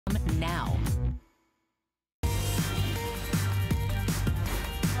now. I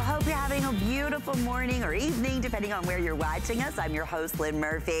hope you're having a beautiful morning or evening, depending on where you're watching us. I'm your host, Lynn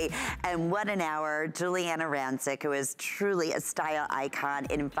Murphy, and what an hour. Giuliana Rancic, who is truly a style icon,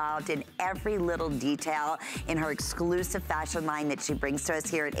 involved in every little detail in her exclusive fashion line that she brings to us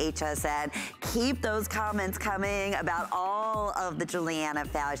here at HSN. Keep those comments coming about all of the Giuliana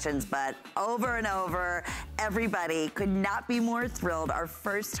fashions, but over and over, everybody could not be more thrilled. Our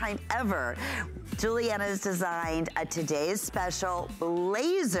first time ever, Giuliana has designed a today's special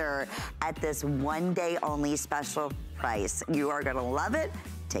blazer at this one day only special price. You are gonna love it.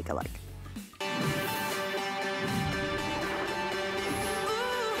 Take a look.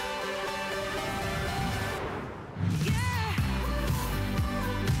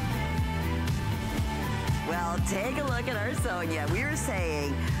 Well, take a look at our Sonia. We were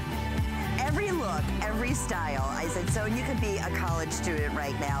saying, every look, every style. I said, Sonia could be a college student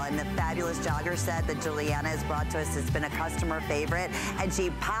right now, and the fabulous jogger set that Giuliana has brought to us has been a customer favorite, and she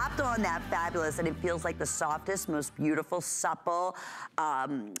popped on that fabulous, and it feels like the softest, most beautiful, supple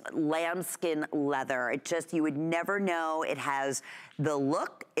lambskin leather. It just, you would never know. It has the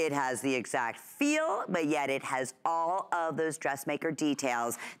look, it has the exact feel, but yet it has all of those dressmaker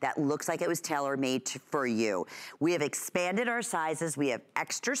details that looks like it was tailor-made for you. We have expanded our sizes. We have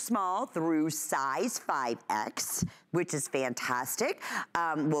extra small through size 5X, which is fantastic.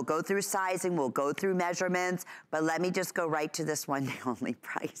 We'll go through sizing, we'll go through measurements, but let me just go right to this one, the only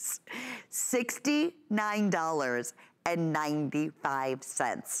price.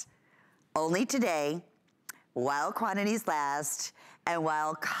 $69.95. Only today, while quantities last, and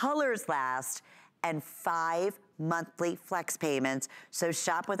while colors last, and 5 monthly flex payments. So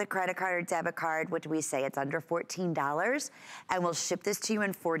shop with a credit card or debit card, what do we say? It's under $14, and we'll ship this to you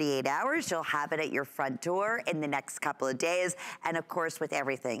in 48 hours. You'll have it at your front door in the next couple of days, and of course with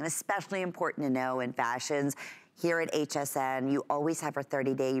everything, and especially important to know in fashions, here at HSN, you always have a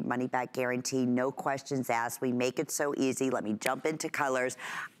 30-day money-back guarantee, no questions asked. We make it so easy. Let me jump into colors.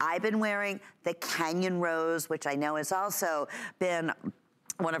 I've been wearing the Canyon Rose, which I know has also been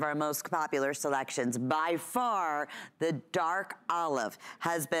one of our most popular selections. By far, the dark olive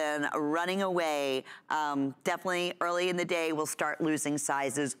has been running away. Definitely early in the day, we'll start losing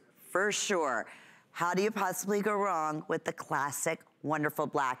sizes for sure. How do you possibly go wrong with the classic wonderful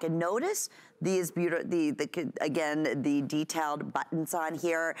black? And notice these again, the detailed buttons on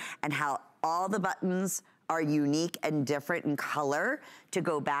here, and how all the buttons are unique and different in color to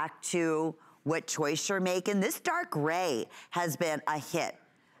go back to what choice you're making. This dark gray has been a hit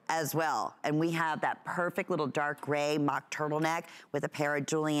as well. And we have that perfect little dark gray mock turtleneck with a pair of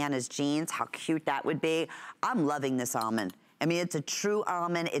Giuliana's jeans. How cute that would be. I'm loving this almond. I mean, it's a true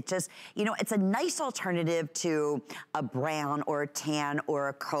almond. It just, you know, it's a nice alternative to a brown or a tan or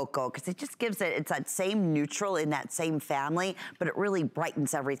a cocoa, because it just gives it, it's that same neutral in that same family, but it really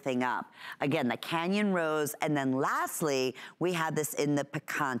brightens everything up. Again, the Canyon Rose, and then lastly, we have this in the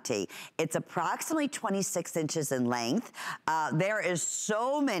Picante. It's approximately 26 inches in length. There is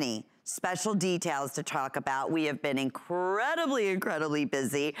so many special details to talk about. We have been incredibly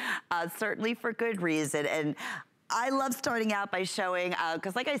busy, certainly for good reason. And I love starting out by showing,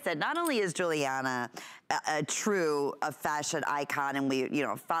 because like I said, not only is Giuliana a true fashion icon, and we, you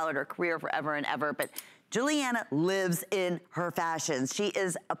know, followed her career forever and ever, but Giuliana lives in her fashions. She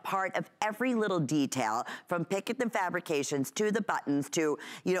is a part of every little detail, from picket and fabrications to the buttons to,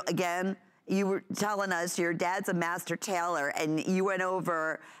 you know, again, you were telling us your dad's a master tailor, and you went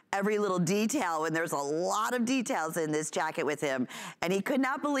over every little detail, and there's a lot of details in this jacket with him, and he could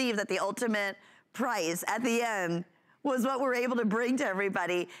not believe that the ultimate price at the end was what we're able to bring to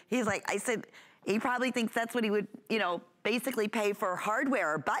everybody. He's like, I said, he probably thinks that's what he would, you know, basically pay for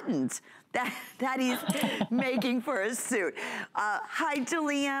hardware or buttons that he's making for a suit. Hi,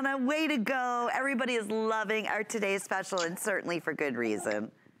 Giuliana, way to go. Everybody is loving our today's special, and certainly for good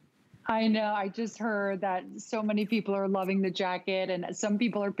reason. I know, I just heard that so many people are loving the jacket, and some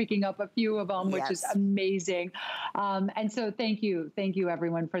people are picking up a few of them, which is amazing. And so thank you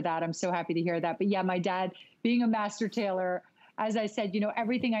everyone for that. I'm so happy to hear that. But yeah, my dad being a master tailor, as I said, you know,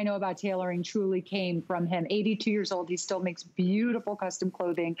 everything I know about tailoring truly came from him. 82 years old, he still makes beautiful custom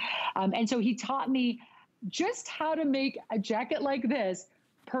clothing. And so he taught me just how to make a jacket like this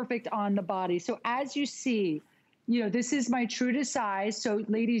perfect on the body. So as you see, you know, this is my true to size. So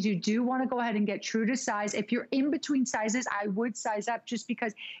ladies, you do want to go ahead and get true to size. If you're in between sizes, I would size up, just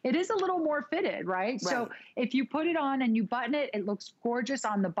because it is a little more fitted, right? So if you put it on and you button it, it looks gorgeous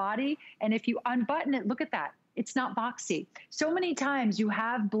on the body. And if you unbutton it, look at that. It's not boxy. So many times you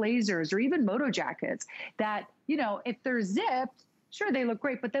have blazers or even moto jackets that, you know, if they're zipped, sure, they look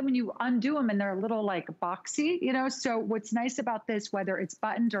great, but then when you undo them and they're a little like boxy, you know, so what's nice about this, whether it's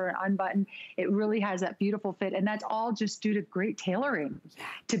buttoned or unbuttoned, it really has that beautiful fit. And that's all just due to great tailoring,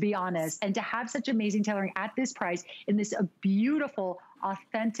 to be honest. And to have such amazing tailoring at this price in this beautiful,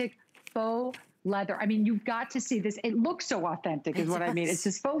 authentic faux leather. I mean, you've got to see this. It looks so authentic is what I mean. It's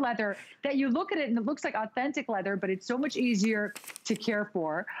this faux leather that you look at it and it looks like authentic leather, but it's so much easier to care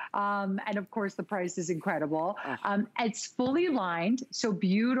for. And of course the price is incredible. It's fully lined. So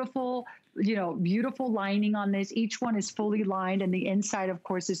beautiful, you know, beautiful lining on this. Each one is fully lined, and the inside, of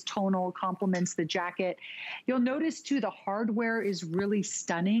course, is tonal, complements the jacket. You'll notice too, the hardware is really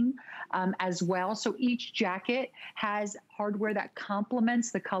stunning as well. So each jacket has hardware that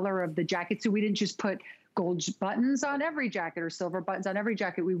complements the color of the jacket. So we didn't just put gold buttons on every jacket or silver buttons on every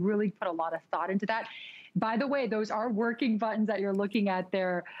jacket. We really put a lot of thought into that. By the way, those are working buttons that you're looking at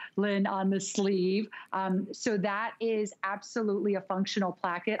there, Lynn, on the sleeve. So that is absolutely a functional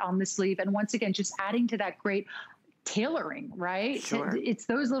placket on the sleeve. And once again, just adding to that great tailoring, right? Sure. It's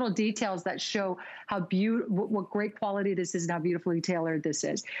those little details that show how what great quality this is and how beautifully tailored this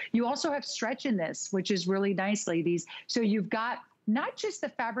is. You also have stretch in this, which is really nice, ladies. So you've got not just the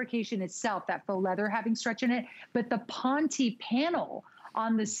fabrication itself, that faux leather having stretch in it, but the Ponte panel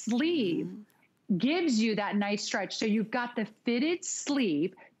on the sleeve gives you that nice stretch. So you've got the fitted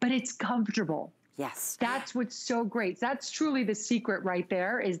sleeve, but it's comfortable. Yes. That's what's so great. That's truly the secret right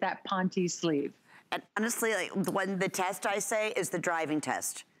there, is that Ponte sleeve. And honestly, like, when the test I say is the driving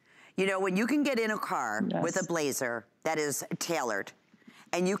test. You know, when you can get in a car with a blazer that is tailored,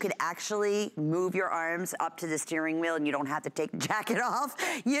 and you can actually move your arms up to the steering wheel and you don't have to take the jacket off,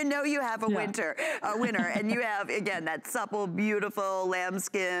 you know you have a winner. And you have, again, that supple, beautiful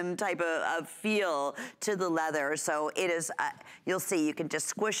lambskin type of feel to the leather. So it is, you'll see, you can just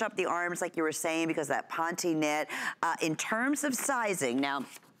squish up the arms like you were saying because of that Ponte knit. In terms of sizing, now,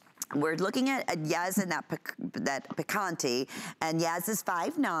 we're looking at Yaz in that Picante, and Yaz is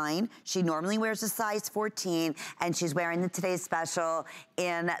 5'9". She normally wears a size 14, and she's wearing the Today's Special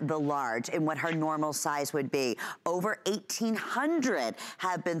in the large, in what her normal size would be. Over 1,800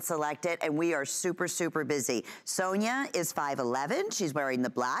 have been selected, and we are super, super busy. Sonia is 5'11". She's wearing the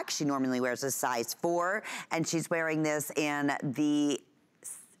black. She normally wears a size 4, and she's wearing this in the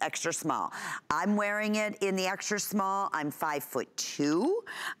extra small. I'm wearing it in the extra small. I'm 5'2".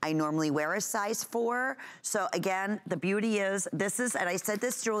 I normally wear a size 4. So again, the beauty is, this is, and I said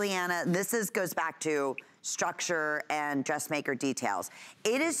this, Giuliana, goes back to structure and dressmaker details.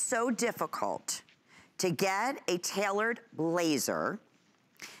 It is so difficult to get a tailored blazer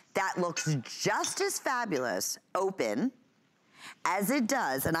that looks just as fabulous open as it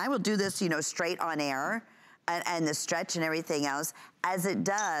does, and I will do this, you know, straight on air, and the stretch and everything else, as it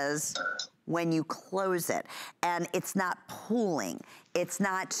does when you close it. And it's not pulling, it's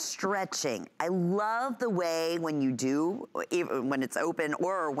not stretching. I love the way when you do, even when it's open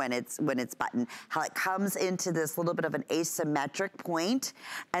or when it's buttoned, how it comes into this little bit of an asymmetric point.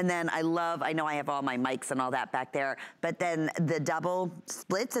 And then I know I have all my mics and all that back there, but then the double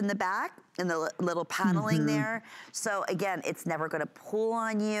splits in the back and the little paneling there. So again, it's never gonna pull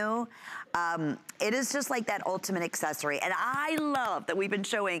on you. It is just like that ultimate accessory. And I love that we've been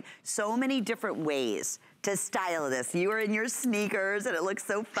showing so many different ways to style this. You are in your sneakers and it looks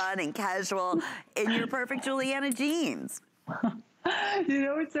so fun and casual in your perfect Giuliana jeans. You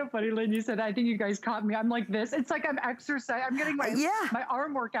know, it's so funny, Lynn, you said, I think you guys caught me. I'm like this. It's like I'm exercising. I'm getting my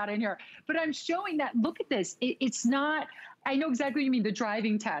arm workout in here. But I'm showing that, look at this. It's not, I know exactly what you mean, the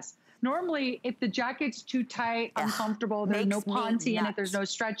driving test. Normally, if the jacket's too tight, uncomfortable, there's no Ponte in it, there's no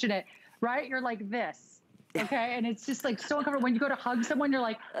stretch in it, right? You're like this. Okay, and it's just like so uncomfortable. When you go to hug someone, you're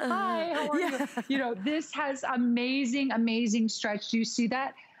like, hi, how are you? You know, this has amazing, amazing stretch. Do you see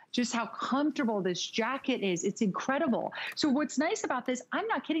that? Just how comfortable this jacket is. It's incredible. So what's nice about this, I'm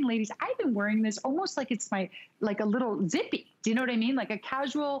not kidding, ladies, I've been wearing this almost like it's like a little zippy. Do you know what I mean? Like a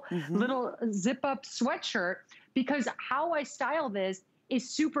casual little zip up sweatshirt, because how I style this is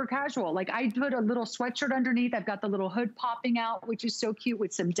super casual. Like I put a little sweatshirt underneath. I've got the little hood popping out, which is so cute,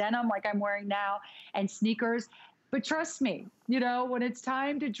 with some denim like I'm wearing now and sneakers. But trust me, you know, when it's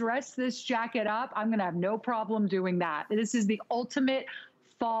time to dress this jacket up, I'm gonna have no problem doing that. This is the ultimate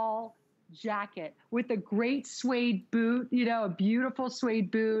fall jacket with a great suede boot, you know, a beautiful suede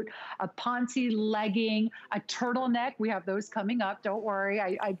boot, a Ponte legging, a turtleneck. We have those coming up, don't worry.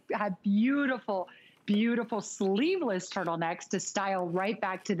 I have beautiful sleeveless turtlenecks to style right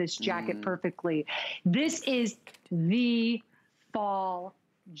back to this jacket perfectly. This is the fall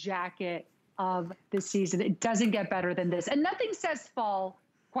jacket of the season. It doesn't get better than this. And nothing says fall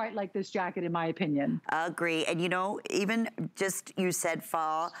quite like this jacket, in my opinion. Agree. And you know, even just, you said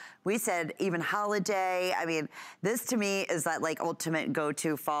fall, we said even holiday. I mean, this to me is that like ultimate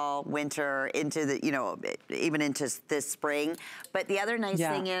go-to fall, winter, into the, you know, even into this spring. But the other nice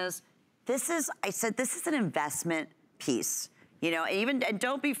thing is, I said, this is an investment piece. You know, and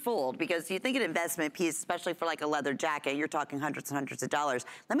don't be fooled, because you think an investment piece, especially for like a leather jacket, you're talking hundreds and hundreds of dollars.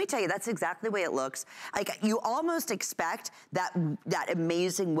 Let me tell you, that's exactly the way it looks. Like, you almost expect that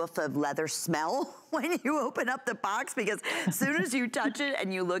amazing whiff of leather smell when you open up the box, because as soon as you touch it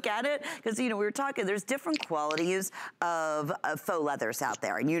and you look at it, because, you know, we were talking, there's different qualities of faux leathers out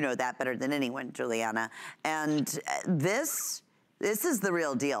there, and you know that better than anyone, Giuliana. And this is the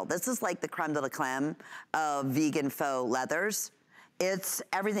real deal. This is like the creme de la creme of vegan faux leathers. It's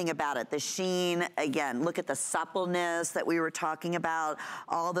everything about it. The sheen, again, look at the suppleness that we were talking about.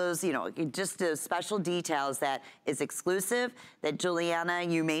 All those, you know, just the special details that is exclusive, that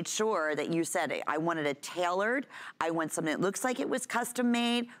Giuliana, you made sure that you said, I wanted it tailored. I want something that looks like it was custom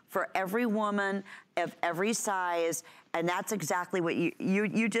made for every woman of every size. And that's exactly what you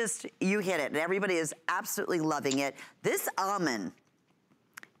hit it. And everybody is absolutely loving it. This almond,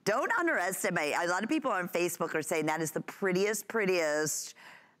 don't underestimate. A lot of people on Facebook are saying that is the prettiest.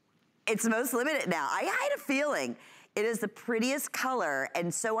 It's the most limited now. I had a feeling it is the prettiest color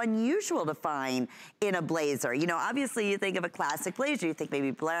and so unusual to find in a blazer. You know, obviously you think of a classic blazer, you think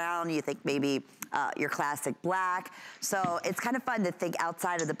maybe brown, you think maybe your classic black. So it's kind of fun to think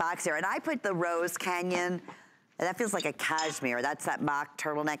outside of the box here. And I put the Rose Canyon. That feels like a cashmere. That's that mock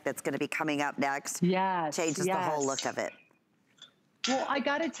turtleneck that's going to be coming up next. Yes. Changes the whole look of it. Well, I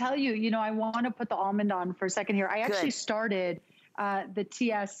got to tell you, you know, I want to put the almond on for a second here. I actually started the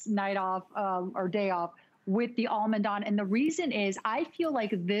TS night off or day off with the almond on. And the reason is I feel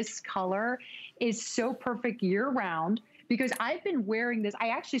like this color is so perfect year round, because I've been wearing this. I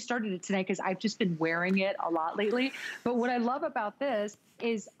actually started it tonight because I've just been wearing it a lot lately. But what I love about this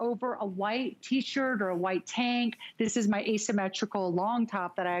is over a white t-shirt or a white tank. This is my asymmetrical long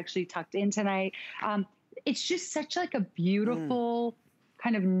top that I actually tucked in tonight. It's just such like a beautiful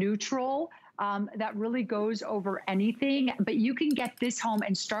kind of neutral that really goes over anything. But you can get this home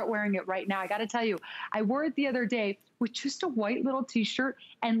and start wearing it right now. I got to tell you, I wore it the other day with just a white little t-shirt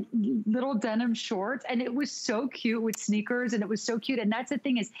and little denim shorts. And it was so cute with sneakers, and it was so cute. And that's the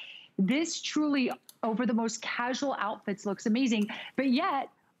thing is, this truly over the most casual outfits looks amazing. But yet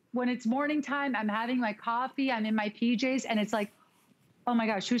when it's morning time, I'm having my coffee, I'm in my PJs, and it's like, oh my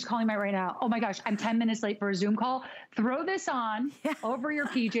gosh, who's calling me right now? Oh my gosh, I'm 10 minutes late for a Zoom call. Throw this on over your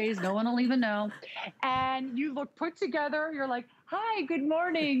PJs. No one will even know. And you look put together. You're like, hi, good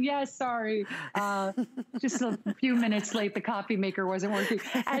morning. Yes, sorry. Just a few minutes late. The coffee maker wasn't working.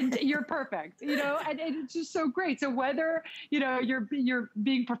 And you're perfect, you know, and it's just so great. So whether, you know, you're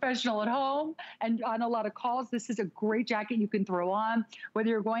being professional at home and on a lot of calls, this is a great jacket you can throw on. Whether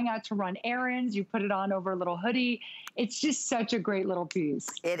you're going out to run errands, you put it on over a little hoodie. It's just such a great little piece.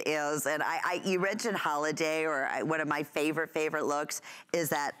 It is. And you mentioned holiday, or one of my favorite looks is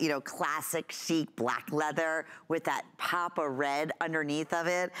that, you know, classic chic black leather with that pop of red underneath of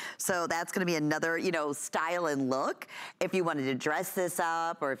it. So that's going to be another, you know, style and look. If you wanted to dress this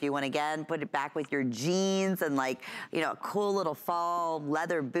up, or if you want to, again, put it back with your jeans and like, you know, a cool little fall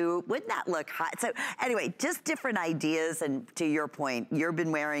leather boot, wouldn't that look hot? So anyway, just different ideas. And to your point, you've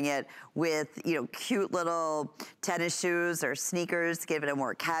been wearing it with, you know, cute little tennis shoes or sneakers to give it a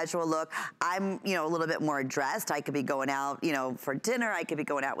more casual look. I'm, you know, a little bit more dressed. I could be going out, you know, for dinner. I could be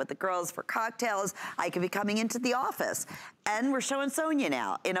going out with the girls for cocktails. I could be coming into the office. And we're showing Sonia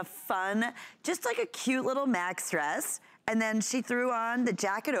now in a fun, just like a cute little Max dress. And then she threw on the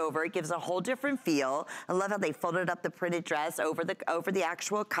jacket over. It gives a whole different feel. I love how they folded up the printed dress over the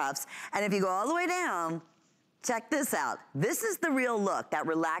actual cuffs. And if you go all the way down, check this out. This is the real look, that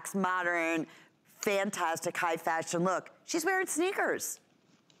relaxed, modern, fantastic, high fashion look. She's wearing sneakers.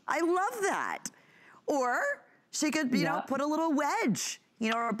 I love that. Or she could, you know, put a little wedge,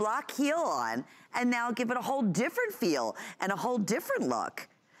 you know, or a block heel on, and now give it a whole different feel and a whole different look.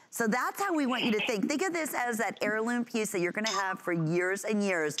 So that's how we want you to think. Think of this as that heirloom piece that you're gonna have for years and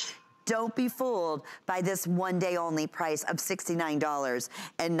years. Don't be fooled by this one day only price of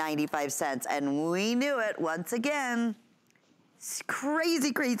 $69.95. And we knew it once again. It's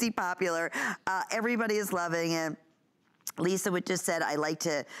crazy, crazy popular. Everybody is loving it. Lisa would just said,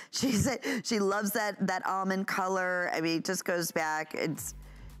 she said she loves that almond color. I mean, it just goes back. It's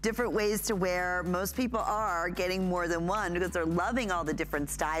different ways to wear. Most people are getting more than one because they're loving all the different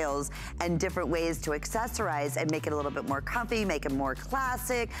styles and different ways to accessorize and make it a little bit more comfy, make it more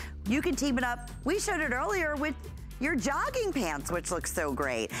classic. You can team it up. We showed it earlier with your jogging pants, which look so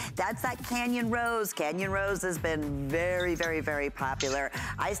great. That's that Canyon Rose. Canyon Rose has been very, very, very popular.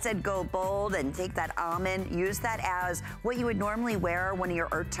 I said go bold and take that almond, use that as what you would normally wear one of your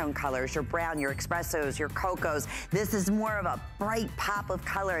earth tone colors, your brown, your espressos, your cocos. This is more of a bright pop of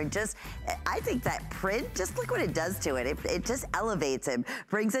color, and just, I think that print, just look what it does to it. It just elevates it,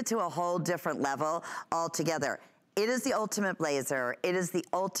 brings it to a whole different level altogether. It is the ultimate blazer. It is the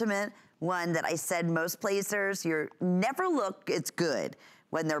ultimate one that I said most blazers, you never look as good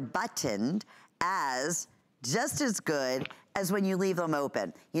when they're buttoned as just as good as when you leave them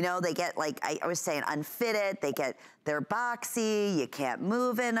open. You know, they get, like I was saying, unfitted, they're boxy, you can't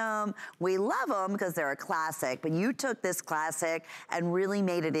move in them. We love them because they're a classic, but you took this classic and really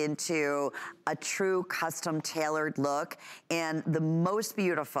made it into a true custom tailored look, and the most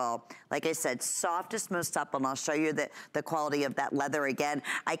beautiful, like I said, softest, most supple, and I'll show you the quality of that leather again.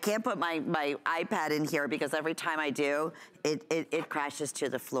 I can't put my iPad in here because every time I do, it crashes to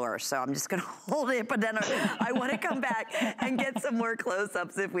the floor. So I'm just gonna hold it, but then I wanna come back and get some more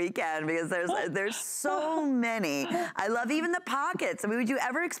close-ups if we can, because there's so many. I love even the pockets. I mean, would you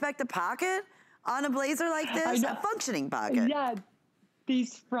ever expect a pocket on a blazer like this? A functioning pocket. Yeah,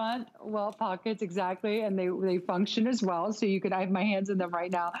 these front pockets, exactly, and they function as well. So you could, I have my hands in them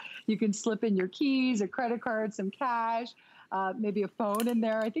right now. You can slip in your keys, a credit card, some cash, maybe a phone in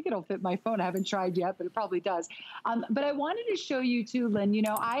there. I think it'll fit my phone. I haven't tried yet, but it probably does. But I wanted to show you too, Lynn, you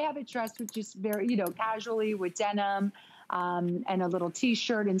know, I have it dressed with just very, you know, casually with denim, and a little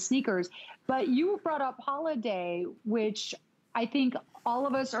t-shirt and sneakers. But you brought up holiday, which I think all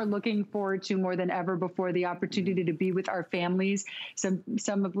of us are looking forward to more than ever before, the opportunity to be with our families,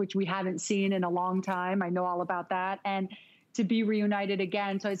 some of which we haven't seen in a long time. I know all about that. And to be reunited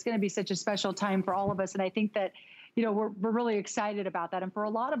again. So it's going to be such a special time for all of us. And I think that, you know, we're really excited about that. And for a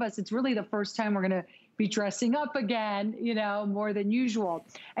lot of us, it's really the first time we're going to be dressing up again, you know, more than usual.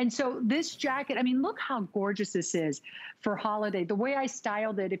 And so this jacket, I mean, look how gorgeous this is for holiday. The way I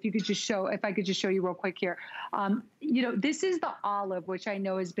styled it, if I could just show you real quick here. You know, this is the olive, which I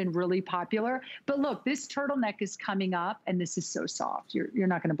know has been really popular. But look, this turtleneck is coming up, and this is so soft. You're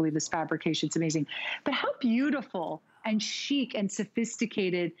not going to believe this fabrication. It's amazing. But how beautiful and chic and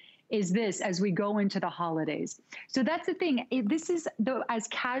sophisticated is this as we go into the holidays? So that's the thing. This is as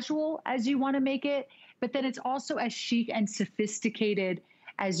casual as you want to make it, but then it's also as chic and sophisticated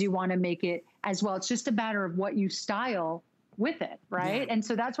as you want to make it as well. It's just a matter of what you style with it, right? Yeah. And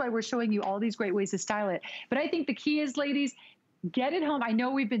so that's why we're showing you all these great ways to style it. But I think the key is, ladies, get it home. I know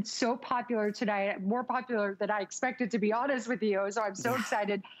we've been so popular tonight, more popular than I expected, to be honest with you. So I'm so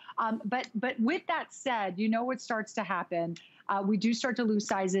excited. But with that said, you know what starts to happen? We do start to lose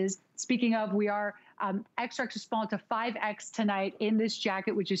sizes. Speaking of, we are extra small to 5X tonight in this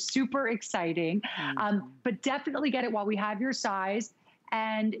jacket, which is super exciting. But definitely get it while we have your size.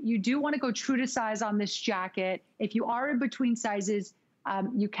 And you do want to go true to size on this jacket. If you are in between sizes,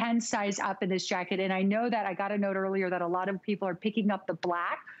 you can size up in this jacket. And I know that I got a note earlier that a lot of people are picking up the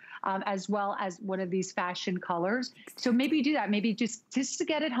black as well as one of these fashion colors. So maybe do that. Maybe just to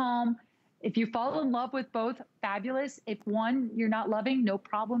get it home. If you fall in love with both, fabulous. If one you're not loving, no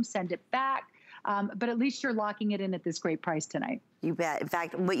problem, send it back. But at least you're locking it in at this great price tonight. You bet. In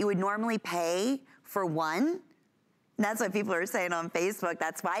fact, what you would normally pay for one, that's what people are saying on Facebook.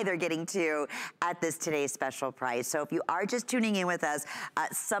 That's why they're getting two at this today's special price. So if you are just tuning in with us,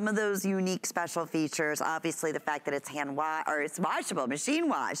 some of those unique special features, obviously the fact that it's it's washable, machine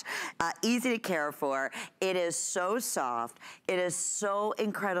wash, easy to care for. It is so soft. It is so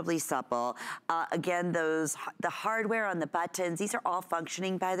incredibly supple. Again, the hardware on the buttons, these are all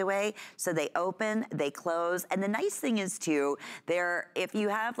functioning, by the way. So they open, they close. And the nice thing is too, if you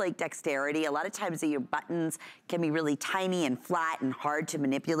have like dexterity, a lot of times your buttons can be really tiny and flat and hard to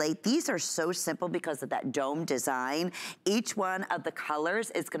manipulate. These are so simple because of that dome design. Each one of the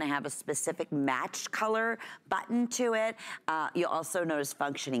colors is going to have a specific matched color button to it. You'll also notice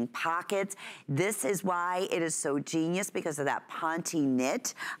functioning pockets. This is why it is so genius, because of that Ponte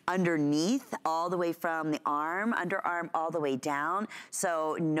knit underneath, all the way from the underarm all the way down.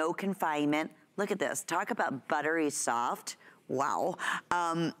 So no confinement. Look at this. Talk about buttery soft. Wow.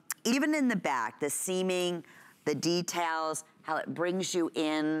 Even in the back, the seaming, the details, how it brings you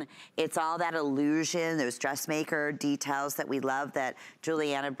in. It's all that illusion, those dressmaker details that we love, that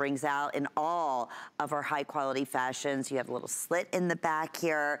Giuliana brings out in all of her high quality fashions. You have a little slit in the back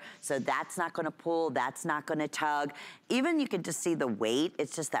here, so that's not gonna pull, that's not gonna tug. Even you can just see the weight.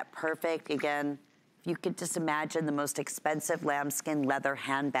 It's just that perfect, again, you could just imagine the most expensive lambskin leather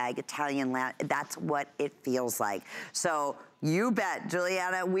handbag, Italian lamb, that's what it feels like. So you bet,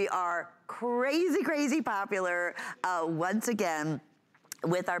 Giuliana, we are crazy, crazy popular once again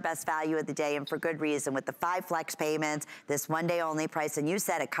with our best value of the day, and for good reason. With the 5 flex payments, this one day only price, and you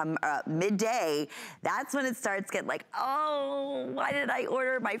said it come midday, that's when it starts getting like, oh, why did I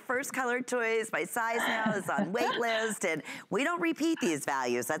order my first color choice? My size now is on wait list, and we don't repeat these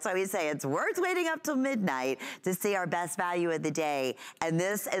values. That's why we say it's worth waiting up till midnight to see our best value of the day. And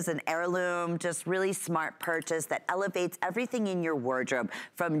this is an heirloom, just really smart purchase that elevates everything in your wardrobe,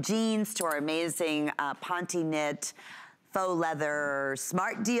 from jeans to our amazing Ponte knit, faux leather,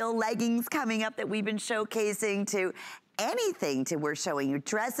 smart deal leggings coming up that we've been showcasing, to anything to we're showing you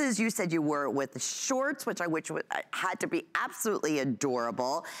dresses. You said you wore it with the shorts, which had to be absolutely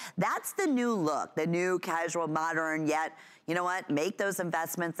adorable. That's the new look, the new casual, modern, yet, you know what? Make those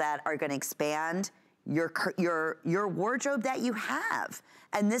investments that are gonna expand your wardrobe that you have.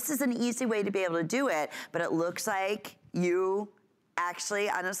 And this is an easy way to be able to do it, but it looks like you actually,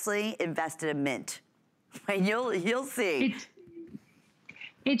 honestly, invested a mint. And you'll see.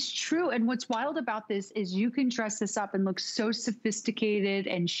 It's true. And what's wild about this is you can dress this up and look so sophisticated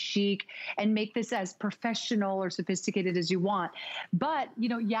and chic and make this as professional or sophisticated as you want. But, you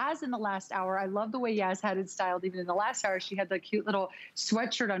know, Yaz in the last hour, I love the way Yaz had it styled. Even in the last hour, she had the cute little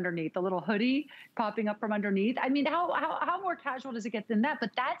sweatshirt underneath, the little hoodie popping up from underneath. I mean, how more casual does it get than that? But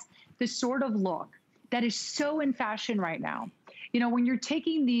that's the sort of look that is so in fashion right now. You know, when you're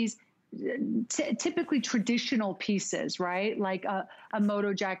taking these typically traditional pieces, right? Like a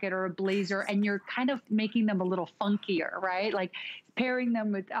moto jacket or a blazer, and you're kind of making them a little funkier, right? Like pairing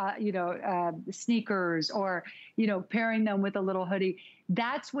them with, sneakers, or, you know, pairing them with a little hoodie.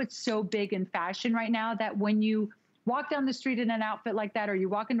 That's what's so big in fashion right now, that when you walk down the street in an outfit like that, or you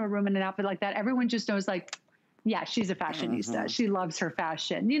walk into a room in an outfit like that, everyone just knows, like, yeah, she's a fashionista. Mm-hmm. She loves her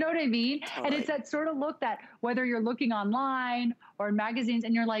fashion. You know what I mean? Totally. And it's that sort of look that whether you're looking online or in magazines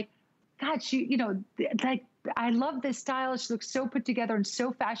and you're like, God, she, you know, like, I love this style. She looks so put together and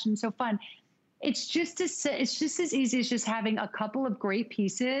so fashion, so fun. It's just as easy as just having a couple of great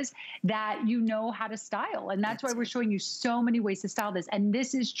pieces that you know how to style. And that's why we're showing you so many ways to style this. And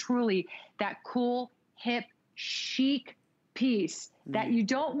this is truly that cool, hip, chic piece that you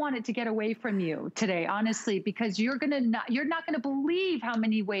don't want it to get away from you today, honestly, because you're not gonna believe how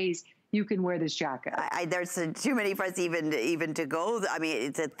many ways you can wear this jacket. There's too many for us even to go. I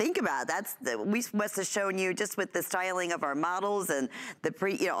mean, to think about. We must have shown you just with the styling of our models and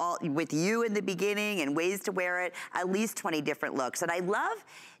the all with you in the beginning and ways to wear it, at least 20 different looks. And I love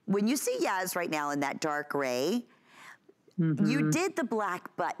when you see Yaz right now in that dark gray. Mm-hmm. You did the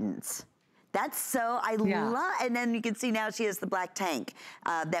black buttons. That's so, love, and then you can see now she has the black tank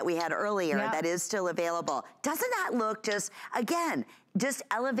that we had earlier that is still available. Doesn't that look just, again, just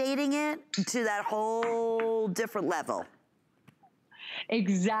elevating it to that whole different level?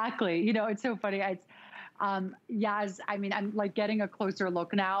 Exactly. You know, it's so funny. Yaz, I mean, I'm like getting a closer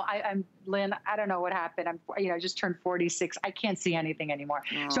look now. I'm Lynn, I don't know what happened. I just turned 46. I can't see anything anymore.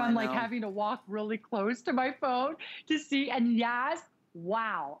 So I'm like having to walk really close to my phone to see. And Yaz,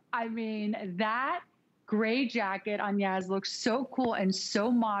 wow. I mean, that gray jacket on Yaz looks so cool and so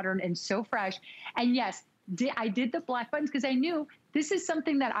modern and so fresh. And yes, I did the black buttons because I knew this is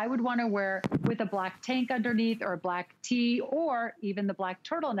something that I would want to wear with a black tank underneath, or a black tee, or even the black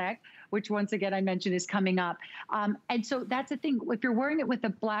turtleneck, which once again I mentioned is coming up. And so that's the thing. If you're wearing it with a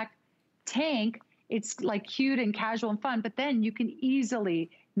black tank, it's like cute and casual and fun, but then you can easily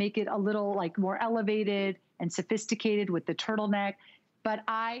make it a little like more elevated and sophisticated with the turtleneck. But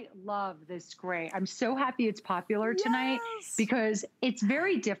I love this gray. I'm so happy it's popular tonight because it's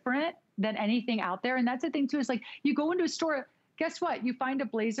very different than anything out there. And that's the thing too, is like you go into a store, guess what? You find a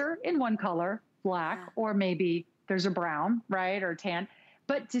blazer in one color, black, or maybe there's a brown, right? Or tan.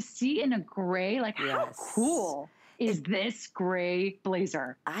 But to see in a gray, like how cool is this gray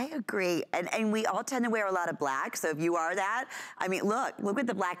blazer? I agree. And we all tend to wear a lot of black. So if you are that, I mean, look at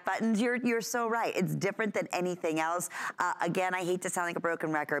the black buttons. You're so right. It's different than anything else. Again, I hate to sound like a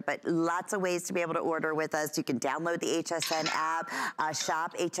broken record, but lots of ways to be able to order with us. You can download the HSN app,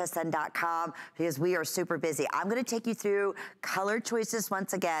 shop hsn.com, because we are super busy. I'm going to take you through color choices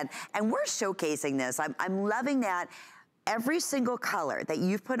once again. And we're showcasing this. I'm loving that every single color that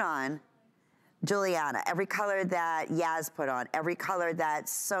you've put on, Giuliana, every color that Yaz put on, every color that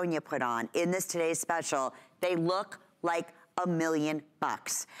Sonia put on in this today's special, they look like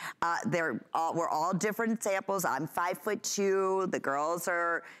 $1,000,000. We're all different samples. I'm 5'2". The girls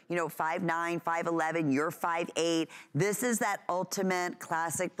are, 5'9", 5'11". You're 5'8". This is that ultimate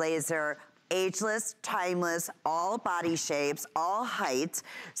classic blazer. ageless, timeless, all body shapes, all heights.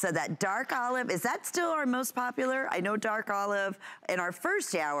 So that dark olive, is that still our most popular? I know dark olive in our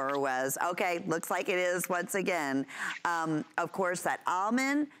first hour was. Okay, looks like it is once again. Of course, that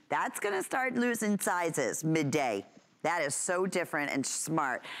almond, that's gonna start losing sizes midday. That is so different and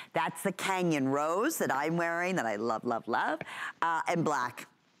smart. That's the Canyon Rose that I'm wearing that I love, love, love. And black.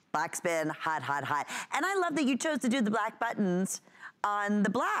 Black's been hot, hot, hot. And I love that you chose to do the black buttons on the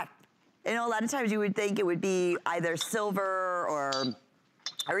black. You know, a lot of times you would think it would be either silver or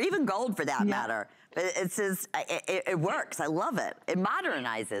even gold for that matter. But it's just, it works. I love it. It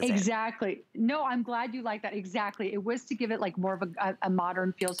modernizes Exactly. No, I'm glad you like that. Exactly. It was to give it like more of a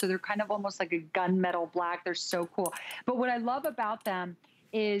modern feel. So they're kind of almost like a gunmetal black. They're so cool. But what I love about them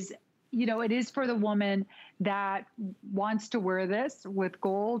is, you know, it is for the woman that wants to wear this with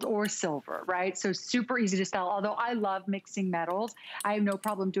gold or silver, right? So super easy to style. Although I love mixing metals, I have no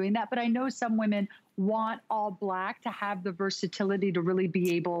problem doing that. But I know some women want all black to have the versatility to really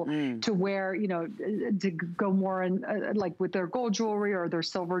be able to wear, you know, to go more in like with their gold jewelry or their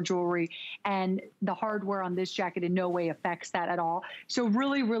silver jewelry. And the hardware on this jacket in no way affects that at all. So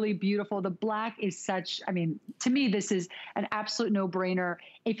really, really beautiful. The black is such, I mean, to me, this is an absolute no-brainer.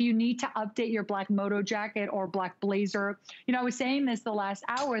 If you need to update your black moto jacket or black blazer, you know, I was saying this the last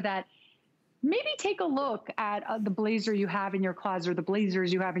hour that maybe take a look at the blazer you have in your closet or the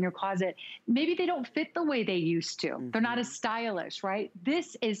blazers you have in your closet. Maybe they don't fit the way they used to. They're not as stylish, right?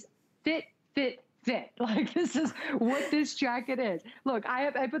 This is fit, fit, fit. Like this is what this jacket is. Look,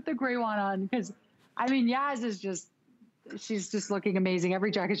 I put the gray one on because, I mean, Yaz is just, she's just looking amazing.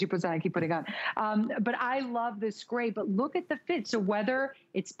 Every jacket she puts on, I keep putting on. But I love this gray, but look at the fit. So whether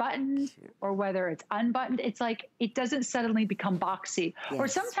it's buttoned or whether it's unbuttoned, it's like, it doesn't suddenly become boxy. Or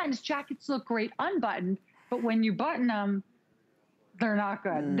sometimes jackets look great unbuttoned, but when you button them, they're not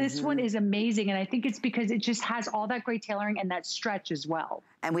good. This one is amazing. And I think it's because it just has all that great tailoring and that stretch as well.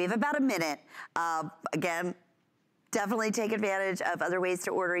 And we have about a minute. Again, definitely take advantage of other ways to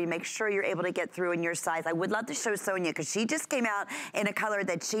order. You make sure you're able to get through in your size. I would love to show Sonia because she just came out in a color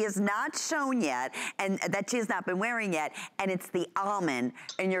that she has not shown yet and that she has not been wearing yet, and it's the almond,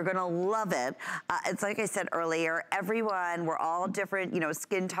 and you're gonna love it. It's like I said earlier, everyone, we're all different, you know,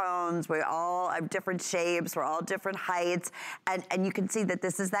 skin tones, we all have different shapes, we're all different heights, and you can see that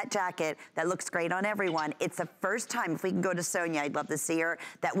this is that jacket that looks great on everyone. It's the first time, if we can go to Sonia, I'd love to see her,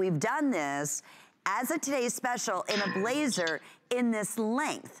 that we've done this as a today's special in a blazer in this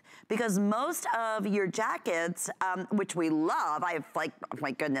length, because most of your jackets, which we love, I have like, oh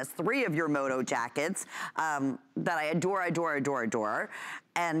my goodness, 3 of your moto jackets that I adore, adore, adore, adore,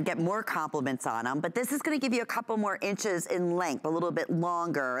 and get more compliments on them. But this is gonna give you a couple more inches in length, a little bit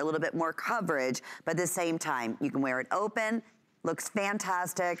longer, a little bit more coverage, but at the same time, you can wear it open, looks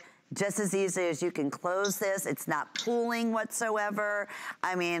fantastic, just as easy as you can close this. It's not pooling whatsoever.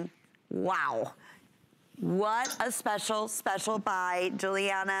 I mean, wow. What a special, special buy,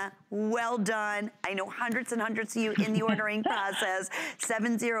 Giuliana. Well done. I know hundreds and hundreds of you in the ordering process.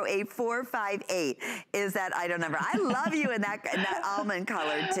 708458 is that item number. I love you in that almond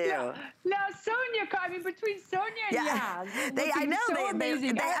color too. Now Sonia, I mean, between Sonia and Yaz, I know so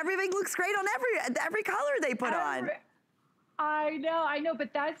amazing. Everything looks great on every color they put on. I know,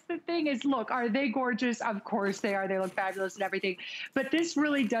 but that's the thing is, look, are they gorgeous? Of course they are. They look fabulous and everything. But this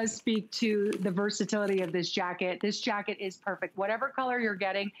really does speak to the versatility of this jacket. This jacket is perfect. Whatever color you're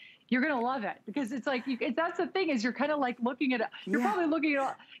getting, you're going to love it because it's like, that's the thing is you're kind of like looking at, you're probably looking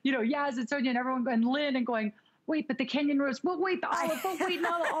at, you know, Yaz and Sonia and everyone and Lynn and going, wait, but the Canyon Rose, well, wait, the olive, but wait,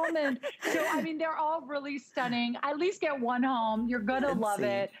 now the almond. So, I mean, they're all really stunning. At least get one home. You're going to love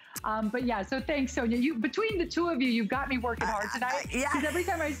it. But yeah, so thanks, Sonia. Between the two of you, you've got me working hard tonight. Because every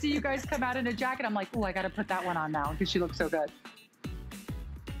time I see you guys come out in a jacket, I'm like, oh, I got to put that one on now because she looks so good.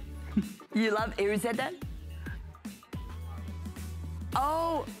 You love, who said that?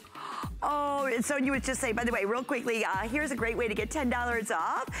 Oh, Sonia was just saying, by the way, real quickly, here's a great way to get $10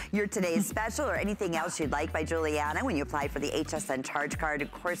 off your today's special or anything else you'd like by Giuliana when you apply for the HSN charge card.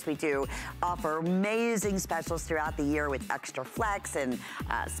 Of course, we do offer amazing specials throughout the year with extra flex and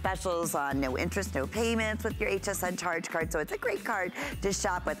specials on no interest, no payments with your HSN charge card. So it's a great card to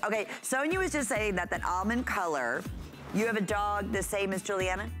shop with. Okay, Sonia was just saying that almond color, you have a dog the same as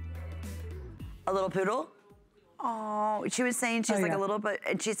Giuliana? A little poodle? Oh, she was saying she's like a little bit,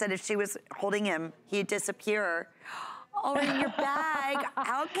 and she said if she was holding him, he'd disappear. Oh, in your bag.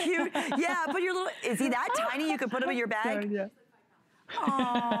 How cute. Yeah, put your little, is he that tiny you could put him in your bag? Yeah.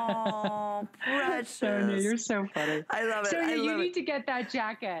 Oh, Oh, precious. Sonia, you're so funny. I love it. Sonia, you need to get that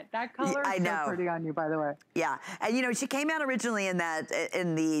jacket. That color is so pretty on you, by the way. Yeah, and you know, she came out originally in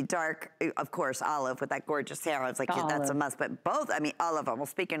the dark, of course, olive with that gorgeous hair. I was like, yeah, that's a must. But both, I mean, olive. Well,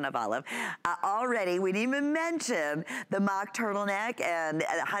 speaking of olive, already we didn't even mention the mock turtleneck, and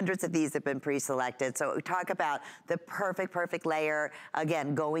hundreds of these have been pre-selected. So we talk about the perfect layer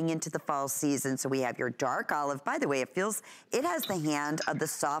again going into the fall season. So we have your dark olive. By the way, it has the hand of the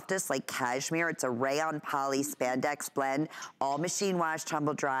softest like cashmere. It's a rayon poly spandex blend, all machine wash,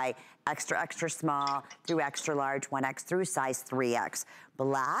 tumble dry, extra small through extra large, 1X through size 3X.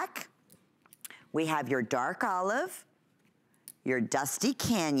 Black, we have your dark olive, your dusty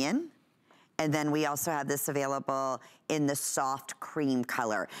canyon, and then we also have this available in the soft cream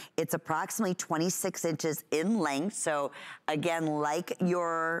color. It's approximately 26 inches in length. So again, like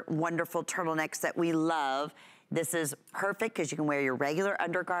your wonderful turtlenecks that we love, this is perfect because you can wear your regular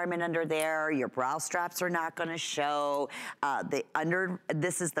undergarment under there. Your bra straps are not gonna show.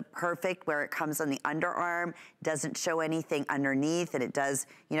 This is the perfect where it comes on the underarm, doesn't show anything underneath, and it does,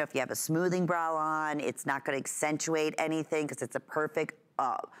 you know, if you have a smoothing bra on, it's not gonna accentuate anything because it's a perfect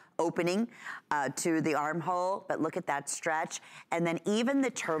opening to the armhole, but look at that stretch. And then even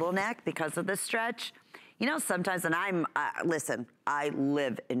the turtleneck, because of the stretch, you know, sometimes, and listen, I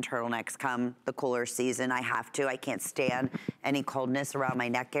live in turtlenecks come the cooler season. I have to. I can't stand any coldness around my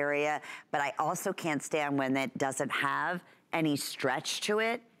neck area, but I also can't stand when it doesn't have any stretch to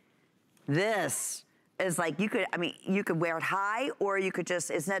it. This is like, you could wear it high, or you could just,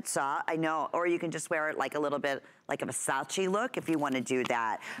 isn't it soft? I know, or you can just wear it like a little bit like of a slouchy look if you want to do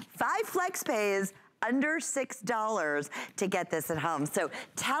that. 5 flex pays, under $6 to get this at home. So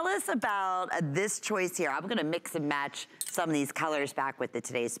tell us about this choice here. I'm gonna mix and match some of these colors back with the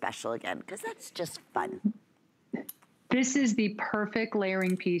Today's Special again, because that's just fun. This is the perfect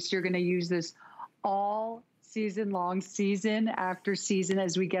layering piece. You're gonna use this all season long, season after season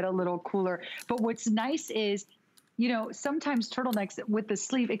as we get a little cooler. But what's nice is, you know, sometimes turtlenecks with the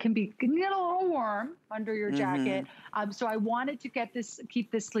sleeve, it can get a little warm under your jacket. So I wanted to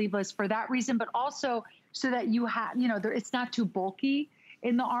keep this sleeveless for that reason, but also so that you have, you know, it's not too bulky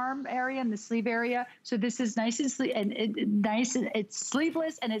in the arm area and the sleeve area. So this is nice and it's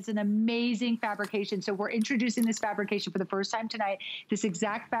sleeveless, and it's an amazing fabrication. So we're introducing this fabrication for the first time tonight. This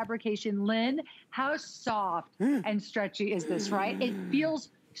exact fabrication, Lynn, how soft and stretchy is this, right? It feels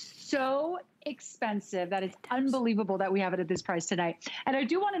so expensive that it's unbelievable that we have it at this price tonight. And I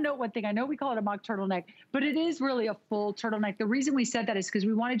do want to note one thing. I know we call it a mock turtleneck, but it is really a full turtleneck. The reason we said that is because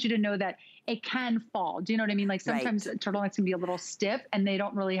we wanted you to know that it can fall. Do you know what I mean? Like sometimes turtlenecks can be a little stiff and they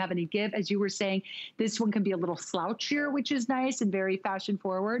don't really have any give. As you were saying, this one can be a little slouchier, which is nice and very fashion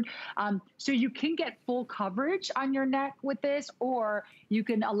forward. So you can get full coverage on your neck with this, or you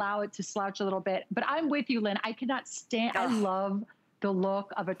can allow it to slouch a little bit. But I'm with you, Lynn. I cannot stand, I love the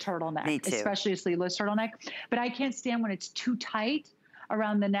look of a turtleneck, especially a sleeveless turtleneck. But I can't stand when it's too tight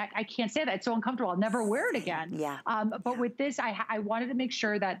around the neck. I can't say that. It's so uncomfortable. I'll never wear it again. Yeah. But with this, I wanted to make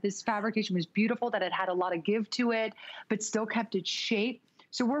sure that this fabrication was beautiful, that it had a lot of give to it, but still kept its shape.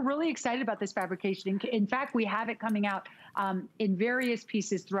 So we're really excited about this fabrication. In fact, we have it coming out in various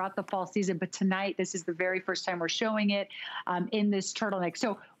pieces throughout the fall season, but tonight, this is the very first time we're showing it in this turtleneck.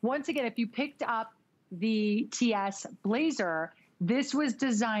 So once again, if you picked up the TS blazer, this was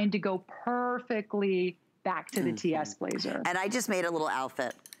designed to go perfectly back to the TS blazer. And I just made a little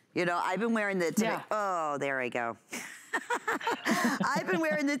outfit. You know, I've been wearing the today. Oh, there I go. I've been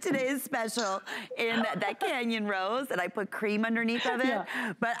wearing the Today's Special in that Canyon Rose, and I put cream underneath of it.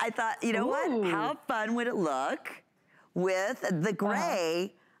 But I thought, you know what? How fun would it look with the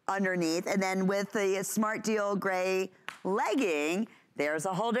gray underneath, and then with the Smart Deal gray legging? There's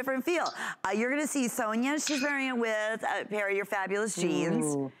a whole different feel. You're gonna see Sonia, she's wearing it with a pair of your fabulous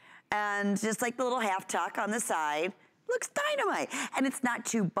jeans. And just like the little half tuck on the side. Looks dynamite. And it's not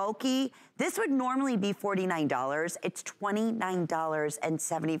too bulky. This would normally be $49. It's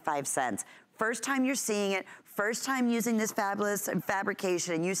 $29.75. First time you're seeing it, first time using this fabulous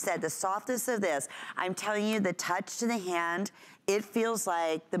fabrication, and you said the softness of this, I'm telling you, the touch to the hand, it feels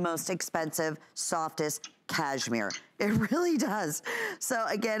like the most expensive, softest cashmere. It really does. So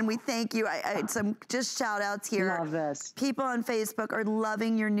again, we thank you. Some just shout outs here. Love this. People on Facebook are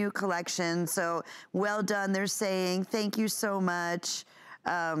loving your new collection. So well done. They're saying, thank you so much.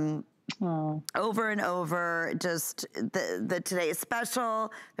 Over and over, just the Today's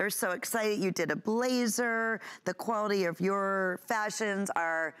Special. They're so excited. You did a blazer. The quality of your fashions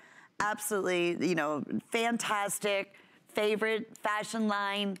are absolutely, you know, fantastic. Favorite fashion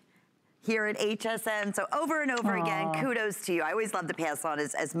line here at HSN. So over and over again, kudos to you. I always love to pass on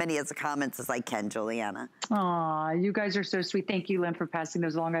as many as the comments as I can, Giuliana. Aw, you guys are so sweet. Thank you, Lynn, for passing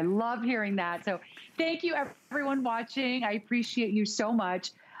those along. I love hearing that. So thank you, everyone watching. I appreciate you so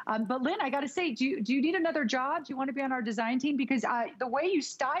much. But Lynn, I got to say, do you need another job? Do you want to be on our design team? Because the way you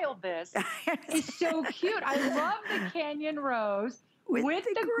styled this is so cute. I love the Canyon Rose with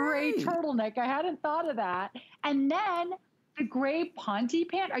the gray turtleneck. I hadn't thought of that. And then the gray Ponte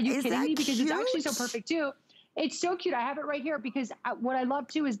pant. Are you kidding me? Because it's actually so perfect too. It's so cute. I have it right here because what I love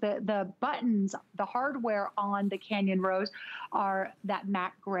too is the buttons, the hardware on the Canyon Rose are that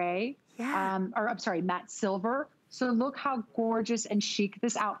matte gray, or I'm sorry, matte silver. So look how gorgeous and chic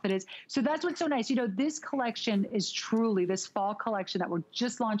this outfit is. So that's what's so nice. You know, this collection is truly, this fall collection that we're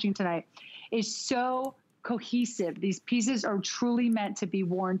just launching tonight is so cohesive. These pieces are truly meant to be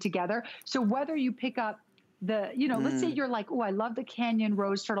worn together. So whether you pick up let's say you're like, oh, I love the Canyon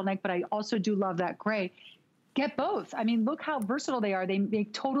Rose turtleneck, but I also do love that gray. Get both. I mean, look how versatile they are. They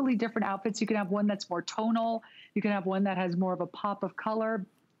make totally different outfits. You can have one that's more tonal. You can have one that has more of a pop of color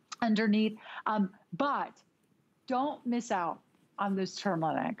underneath. But don't miss out on this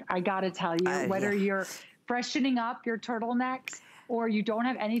turtleneck. I got to tell you, whether you're freshening up your turtlenecks or you don't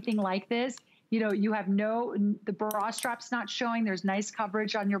have anything like this, you know, you have the bra strap's not showing. There's nice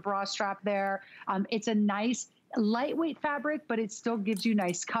coverage on your bra strap there. It's a nice lightweight fabric, but it still gives you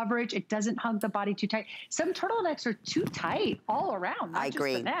nice coverage. It doesn't hug the body too tight. Some turtlenecks are too tight all around, not just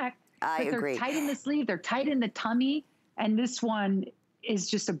the neck. I agree. They're tight in the sleeve, they're tight in the tummy, and this one is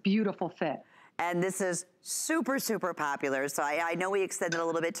just a beautiful fit. And this is super, super popular. So I know we extended a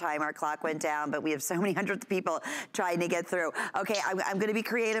little bit time. Our clock went down, but we have so many hundreds of people trying to get through. Okay, I'm going to be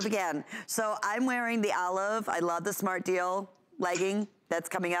creative again. So I'm wearing the olive. I love the Smart Deal legging that's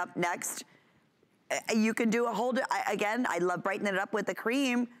coming up next. You can do a whole, again, I love brightening it up with the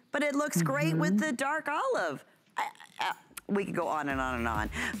cream, but it looks great with the dark olive. We could go on and on and on.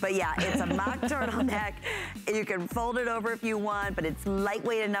 But yeah, it's a mock turtleneck. You can fold it over if you want, but it's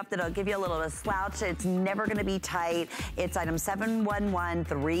lightweight enough that it'll give you a little bit of slouch. It's never gonna be tight. It's item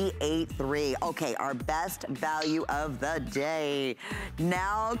 711383. Okay, our best value of the day.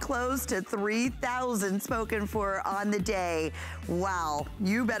 Now close to 3,000 spoken for on the day. Wow,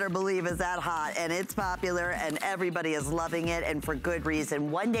 you better believe it's that hot, and it's popular, and everybody is loving it, and for good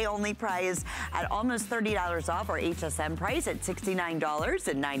reason. One day only price at almost $30 off our HSN price at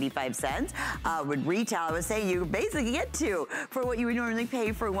 $69.95. With retail, I would say you basically get two for what you would normally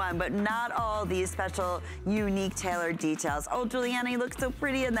pay for one, but not all these special, unique, tailored details. Oh, Giuliana, you look so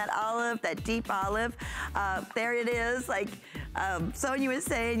pretty in that olive, that deep olive. There it is, like Sonia was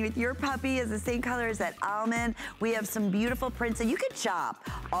saying, with your puppy is the same color as that almond. We have some beautiful prints, and you can shop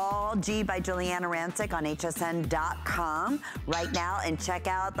all G by Giuliana Rancic on hsn.com right now and check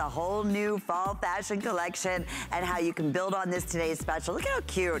out the whole new fall fashion collection and how you can build on this today's special. Look how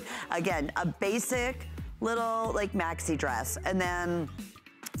cute. Again, a basic little like maxi dress, and then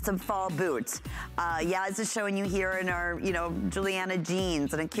some fall boots. Yaz is showing you here in our, Giuliana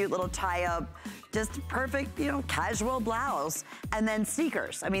jeans and a cute little tie-up, just perfect, casual blouse, and then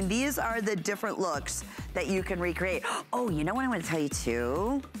sneakers. I mean, these are the different looks that you can recreate. Oh, you know what I want to tell you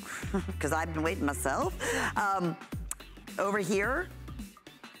too? Because I've been waiting myself. Over here,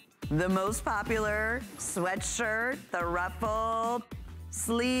 the most popular sweatshirt, the ruffled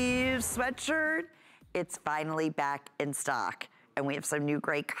sleeve sweatshirt, it's finally back in stock. And we have some new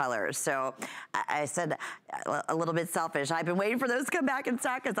great colors. So I said a little bit selfish. I've been waiting for those to come back in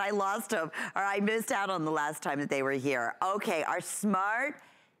stock because I lost them, or I missed out on the last time that they were here. Okay, our Smart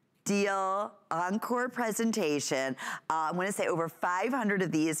Deal Encore presentation. I'm gonna say over 500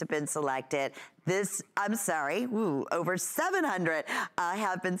 of these have been selected. Over 700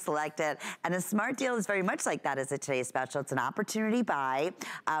 have been selected. And a Smart Deal is very much like that as a today's special. It's an opportunity buy.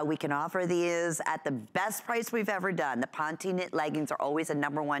 We can offer these at the best price we've ever done. The Ponte knit leggings are always a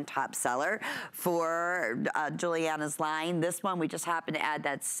 #1 top seller for Giuliana's line. This one, we just happen to add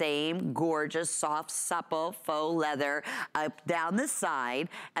that same gorgeous, soft, supple, faux leather up down the side.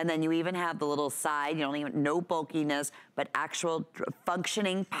 And then you even have the little side, no bulkiness, but actual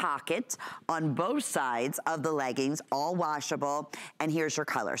functioning pockets on both sides of the leggings, all washable. And here's your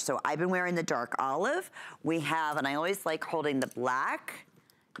color. So I've been wearing the dark olive. We have, and I always like holding the black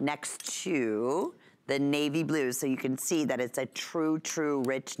next to the navy blue. So you can see that it's a true,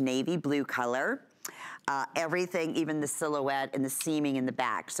 rich navy blue color. Everything, even the silhouette and the seaming in the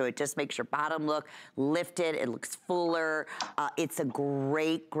back. So it just makes your bottom look lifted. It looks fuller. It's a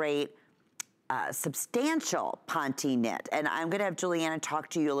great substantial ponte knit. And I'm gonna have Giuliana talk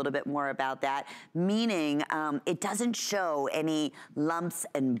to you a little bit more about that, meaning it doesn't show any lumps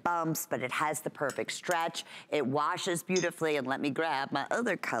and bumps, but it has the perfect stretch. It washes beautifully, and let me grab my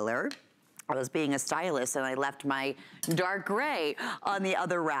other color. I was being a stylist and I left my dark gray on the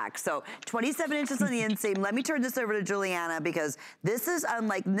other rack. So 27 inches on the inseam. Let me turn this over to Giuliana because this is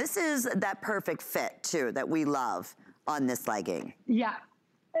unlike, this is that perfect fit too that we love on this legging. Yeah,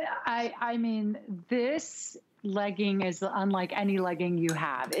 I mean, this legging is unlike any legging you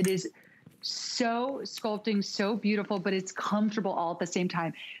have. It is so sculpting, so beautiful, but it's comfortable all at the same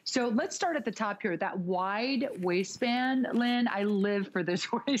time. So let's start at the top here. That wide waistband, Lynn, I live for this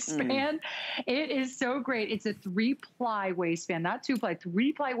waistband. It is so great. It's a 3-ply waistband, not 2-ply,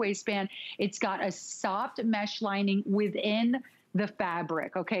 3-ply waistband. It's got a soft mesh lining within the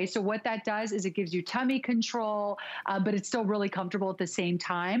fabric. Okay. So what that does is it gives you tummy control, but it's still really comfortable at the same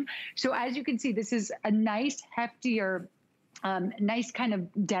time. So as you can see, this is a nice, heftier, nice kind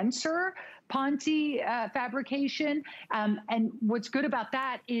of denser ponte fabrication. And what's good about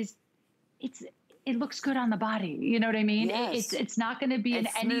that is it looks good on the body. You know what I mean? Yes. It's not going to be in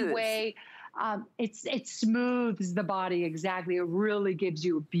any way. It smooths the body. Exactly. It really gives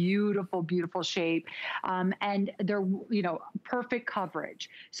you a beautiful, beautiful shape. And they're, you know, perfect coverage.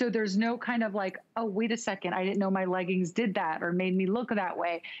 So there's no kind of like, oh, wait a second, I didn't know my leggings did that or made me look that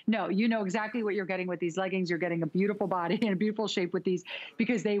way. No, you know exactly what you're getting with these leggings. You're getting a beautiful body and a beautiful shape with these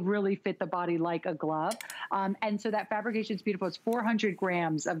because they really fit the body like a glove. And so that fabrication is beautiful. It's 400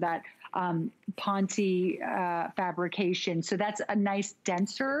 grams of that ponte fabrication. So that's a nice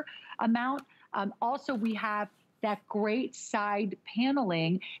denser amount. Also, we have that great side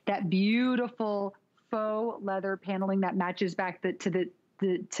paneling, that beautiful faux leather paneling that matches back to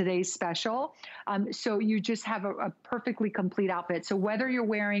today's special. So you just have a perfectly complete outfit. So whether you're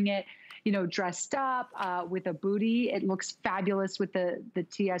wearing it, you know, dressed up with a bootie, it looks fabulous with the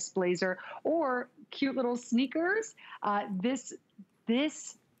TS blazer, or cute little sneakers.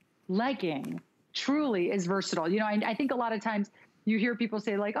 This legging truly is versatile. You know, I think a lot of times you hear people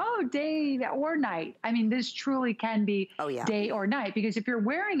say like, oh, day or night. I mean, this truly can be day or night, because if you're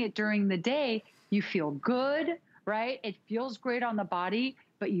wearing it during the day, you feel good, right? It feels great on the body,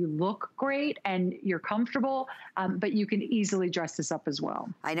 but you look great and you're comfortable, but you can easily dress this up as well.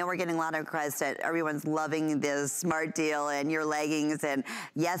 I know we're getting a lot of requests that everyone's loving this smart deal and your leggings, and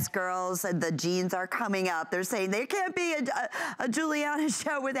yes, girls, the jeans are coming up. They're saying there can't be a Giuliana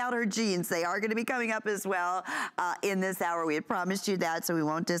show without her jeans. They are gonna be coming up as well in this hour. We had promised you that, so we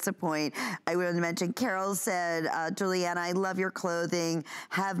won't disappoint. I want to mention, Carol said, Giuliana, I love your clothing,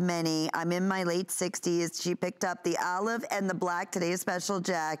 have many. I'm in my late 60s. She picked up the olive and the black today's special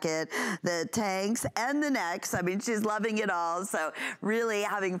jacket, the tanks and the necks. I mean, she's loving it all. So really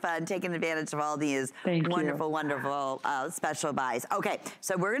having fun, taking advantage of all these wonderful, wonderful special buys. Okay,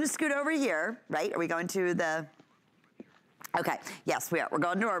 so we're gonna scoot over here, right? Are we going to the, okay, yes, we are. We're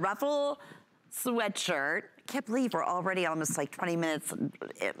going to a ruffle sweatshirt. I can't believe we're already almost like 20 minutes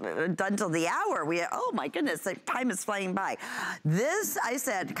done till the hour. Oh my goodness, the time is flying by. This, I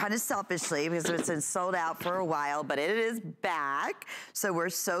said kind of selfishly, because it's been sold out for a while, but it is back. So we're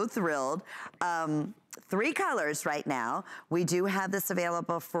so thrilled. 3 colors right now. We do have this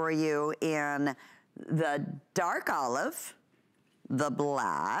available for you in the dark olive, the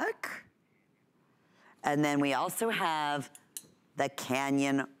black, and then we also have the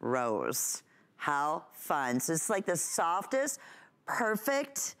Canyon Rose. How fun. So it's like the softest,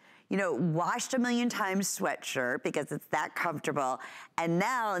 perfect, you know, washed a million times sweatshirt because it's that comfortable. And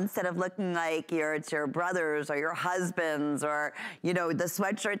now instead of looking like it's your brother's or your husband's or, you know, the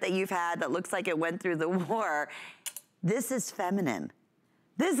sweatshirt that you've had that looks like it went through the war, this is feminine.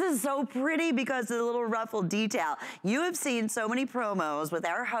 This is so pretty because of the little ruffled detail. You have seen so many promos with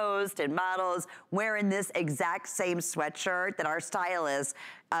our host and models wearing this exact same sweatshirt that our stylists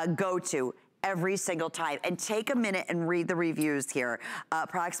go to every single time. And take a minute and read the reviews here.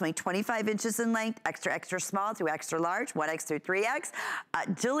 Approximately 25 inches in length, extra, extra small through extra large, 1X through 3X.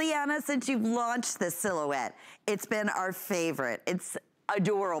 Giuliana, since you've launched this silhouette, it's been our favorite. It's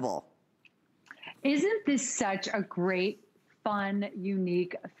adorable. Isn't this such a great, fun,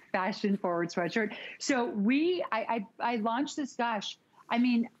 unique, fashion-forward sweatshirt? So I launched this, gosh, I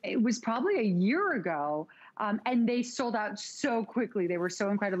mean, it was probably a year ago, and they sold out so quickly. They were so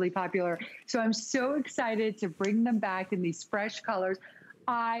incredibly popular. So I'm so excited to bring them back in these fresh colors.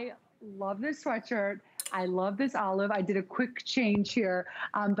 I love this sweatshirt. I love this olive. I did a quick change here.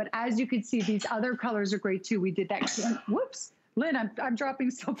 But as you can see, these other colors are great too. We did that, whoops. Lynn, I'm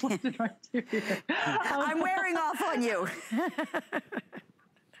dropping so blended right here. I'm wearing off on you.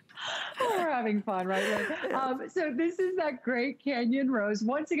 All having fun, right? So this is that great Canyon Rose.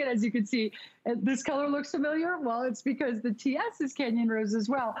 Once again, as you can see, this color looks familiar. Well, it's because the TS is Canyon Rose as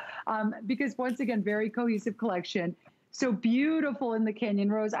well. Because once again, very cohesive collection. So beautiful in the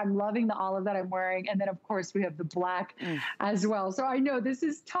Canyon Rose. I'm loving the olive that I'm wearing. And then of course we have the black as well. So I know this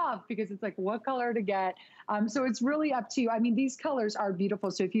is tough because it's like what color to get. So it's really up to you. I mean, these colors are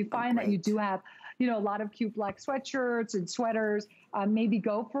beautiful. So if you find that you do have, you know, a lot of cute black sweatshirts and sweaters, maybe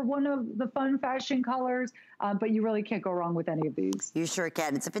go for one of the fun fashion colors, but you really can't go wrong with any of these. You sure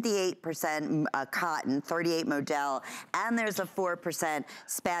can. It's a 58% cotton, 38 modal, and there's a 4%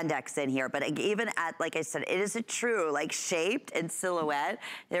 spandex in here. But even at, like I said, it is a true, like shaped and silhouette.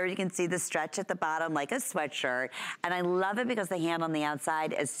 There you can see the stretch at the bottom like a sweatshirt. And I love it because the hand on the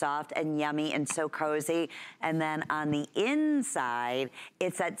outside is soft and yummy and so cozy. And then on the inside,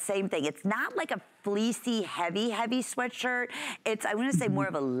 it's that same thing. It's not like a fleecy, heavy sweatshirt. It's, I'm gonna say more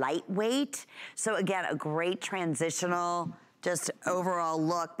of a lightweight. So again, a great transitional, just overall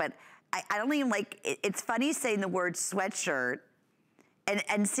look. But I don't even like, it's funny saying the word sweatshirt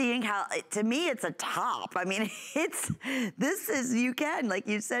and seeing how, to me, it's a top. I mean, this is, you can, like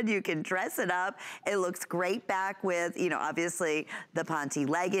you said, you can dress it up. It looks great back with, you know, obviously the Ponte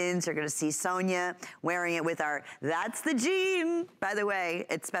leggings. You're gonna see Sonia wearing it with our, that's the jean, by the way,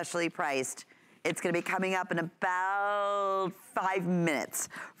 it's specially priced. It's gonna be coming up in about 5 minutes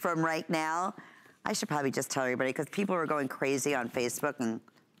from right now. I should probably just tell everybody because people are going crazy on Facebook and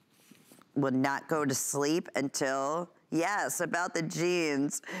would not go to sleep until, yes, about the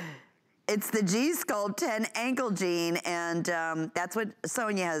jeans. It's the G Sculpt 10 ankle jean, and that's what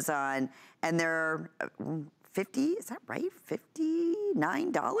Sonia has on. And they're 50, is that right?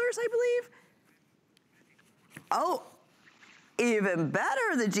 $59, I believe? Oh. Even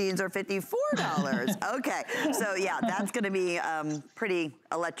better, the jeans are $54. Okay, so yeah, that's gonna be pretty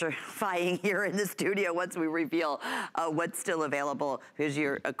electrifying here in the studio once we reveal what's still available. Because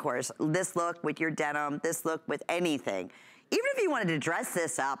you're, of course, this look with your denim, this look with anything. Even if you wanted to dress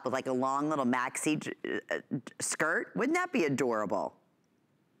this up with like a long little maxi skirt, wouldn't that be adorable?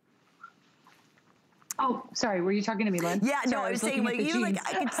 Oh, sorry, were you talking to me, Lynn? Yeah, sorry, no, I was saying, like, you, like,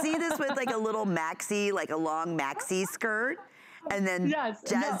 I could see this with like a little maxi, like a long maxi skirt. And then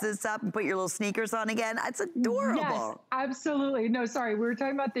jazz this up and put your little sneakers on again. It's adorable. Yes, absolutely. No, sorry. We were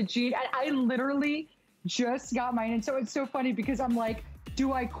talking about the jean. I literally just got mine. And so it's so funny because I'm like,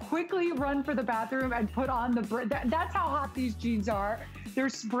 do I quickly run for the bathroom and put on the, that's how hot these jeans are.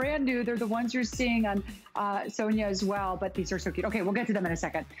 They're brand new. They're the ones you're seeing on Sonia as well, but these are so cute. Okay, we'll get to them in a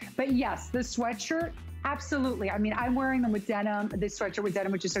second. But yes, the sweatshirt, absolutely. I mean, I'm wearing them with denim, this sweatshirt with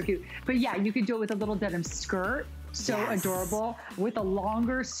denim, which is so cute. But yeah, you could do it with a little denim skirt. So adorable with a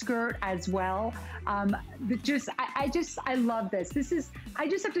longer skirt as well. I love this. This is, I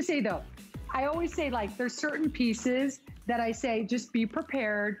just have to say though, I always say like there's certain pieces that I say, just be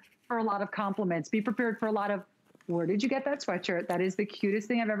prepared for a lot of compliments. Be prepared for a lot of, where did you get that sweatshirt? That is the cutest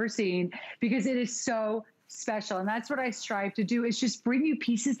thing I've ever seen because it is so special. And that's what I strive to do is just bring you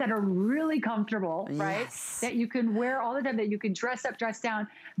pieces that are really comfortable, right? That you can wear all the time, that you can dress up, dress down,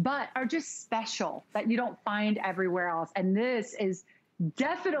 but are just special that you don't find everywhere else. And this is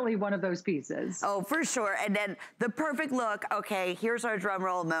definitely one of those pieces. Oh, for sure. And then the perfect look. Okay, here's our drum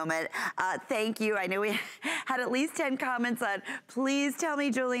roll moment. Thank you. I know we had at least 10 comments on, please tell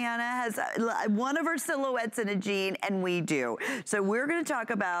me Giuliana has one of her silhouettes in a jean, and we do. So we're going to talk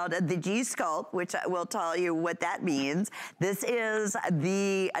about the G Sculpt, which will tell you what that means. This is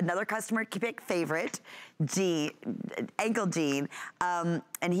another customer pick favorite, ankle jean.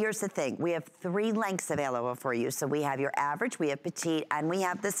 And here's the thing, we have 3 lengths available for you. So we have your average, we have petite, and we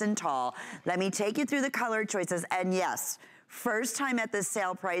have this in tall. Let me take you through the color choices. And yes, first time at this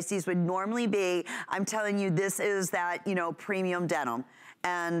sale price, these would normally be, I'm telling you, this is that, you know, premium denim.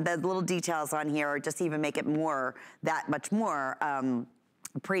 And the little details on here just even make it more, that much more,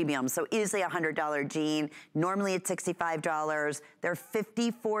 premium. So easily $100 jean. Normally it's $65. They're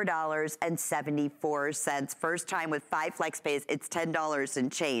 $54.74. First time with 5 flex pays, it's $10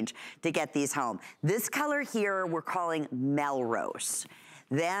 and change to get these home. This color here we're calling Melrose.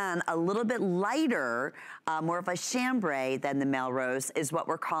 Then a little bit lighter, more of a chambray than the Melrose is what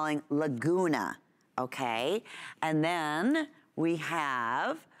we're calling Laguna, okay? And then we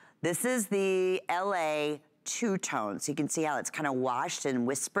have, this is the LA two-tone. So you can see how it's kind of washed and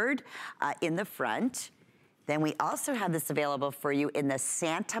whispered in the front. Then we also have this available for you in the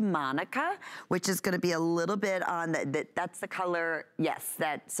Santa Monica, which is going to be a little bit on that's the color, yes,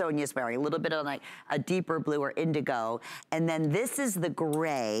 that Sonia's wearing, a little bit on like a deeper blue or indigo. And then this is the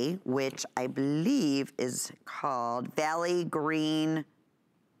gray, which I believe is called Valley Green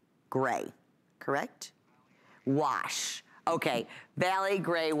Gray. correct? Wash. Okay, Valley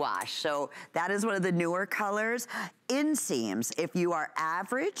Gray Wash. So that is one of the newer colors. Inseams, if you are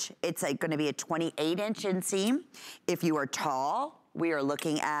average, it's like gonna be a 28-inch inseam. If you are tall, we are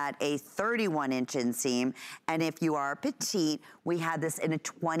looking at a 31-inch inseam. And if you are petite, we have this in a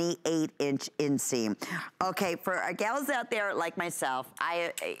 28-inch inseam. Okay, for our gals out there like myself,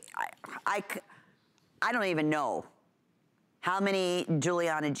 I don't even know how many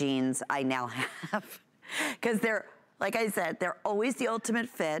Giuliana jeans I now have. Because they're, like I said, they're always the ultimate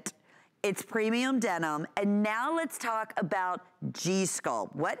fit. It's premium denim. And now let's talk about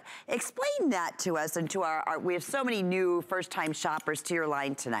G-Sculpt. Explain that to us and to we have so many new first-time shoppers to your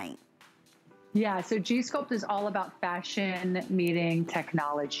line tonight. Yeah, so G-Sculpt is all about fashion meeting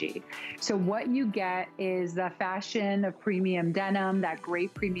technology. So what you get is the fashion of premium denim, that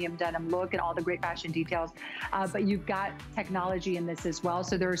great premium denim look and all the great fashion details, but you've got technology in this as well.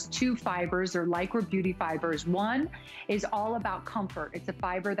 So there's two fibers, or Lycra Beauty fibers. One is all about comfort. It's a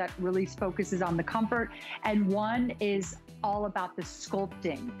fiber that really focuses on the comfort, and one is all about the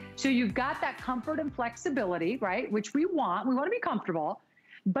sculpting. So you've got that comfort and flexibility, right? Which we want. We want to be comfortable.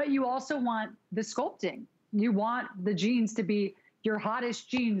 But you also want the sculpting. You want the jeans to be your hottest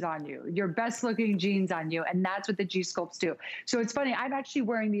jeans on you, your best looking jeans on you. And that's what the G-Sculpts do. So it's funny, I'm actually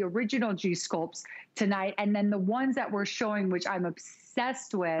wearing the original G-Sculpts tonight. And then the ones that we're showing, which I'm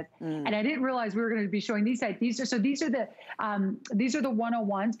obsessed with, and I didn't realize we were going to be showing these types. These are the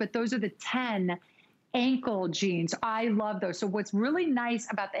 101s, but those are the 10 ankle jeans. I love those. So what's really nice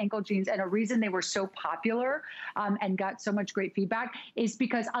about the ankle jeans, and a reason they were so popular and got so much great feedback, is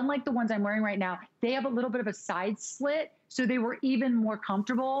because unlike the ones I'm wearing right now, they have a little bit of a side slit. So they were even more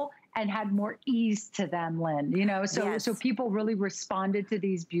comfortable and had more ease to them, Lynn, you know? So, yes. So people really responded to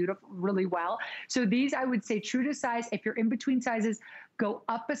these really well. So these, I would say, true to size. If you're in between sizes, go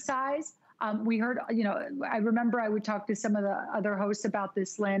up a size. We heard, you know, I remember I would talk to some of the other hosts about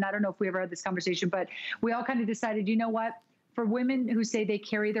this, Lynn. I don't know if we ever had this conversation, but we all kind of decided, you know what? For women who say they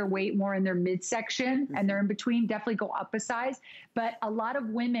carry their weight more in their midsection and they're in between, definitely go up a size. But a lot of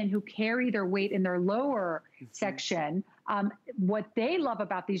women who carry their weight in their lower section, what they love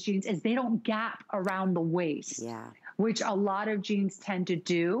about these jeans is they don't gap around the waist. Yeah. Which a lot of jeans tend to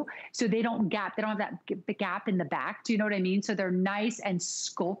do. So they don't gap. They don't have the gap in the back. Do you know what I mean? So they're nice and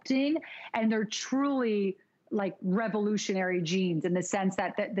sculpting, and they're truly like revolutionary jeans in the sense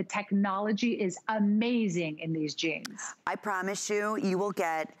that the technology is amazing in these jeans. I promise you, you will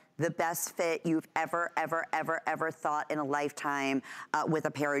get the best fit you've ever thought in a lifetime with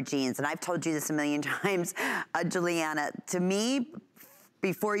a pair of jeans. And I've told you this a million times, Giuliana, to me,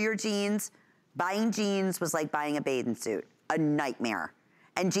 before your jeans, buying jeans was like buying a bathing suit, a nightmare.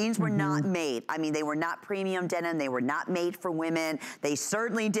 And jeans were not made. I mean, they were not premium denim. They were not made for women. They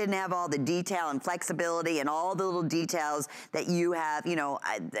certainly didn't have all the detail and flexibility and all the little details that you have, you know,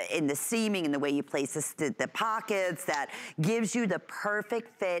 in the seaming and the way you place the pockets that gives you the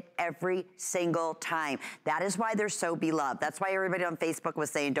perfect fit every single time. That is why they're so beloved. That's why everybody on Facebook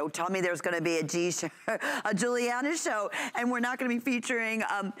was saying, don't tell me there's going to be a Giuliana show and we're not going to be featuring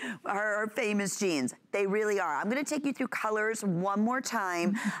her famous jeans. They really are. I'm going to take you through colors one more time.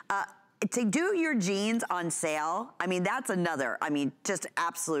 To do your jeans on sale, I mean, that's another, I mean, just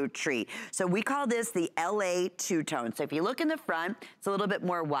absolute treat. So we call this the LA two-tone. So if you look in the front, it's a little bit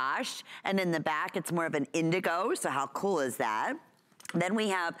more washed, and in the back, it's more of an indigo. So how cool is that? Then we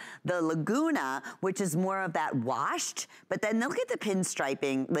have the Laguna, which is more of that washed, but then look at the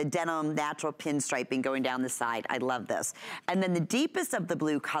pinstriping, the denim natural pinstriping going down the side. I love this. And then the deepest of the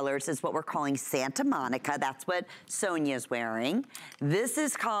blue colors is what we're calling Santa Monica. That's what Sonia's wearing. This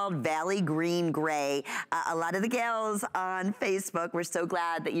is called Valley Green Gray. A lot of the gals on Facebook were so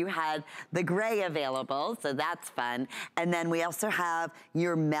glad that you had the gray available, so that's fun. And then we also have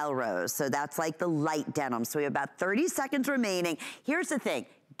your Melrose, so that's like the light denim. So we have about 30 seconds remaining. Here's the thing,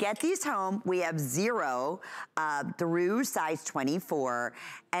 get these home. We have 0 through size 24,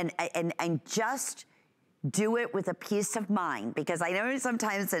 and just do it with a peace of mind, because I know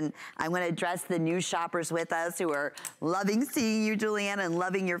sometimes, and I'm going to address the new shoppers with us who are loving seeing you, Giuliana, and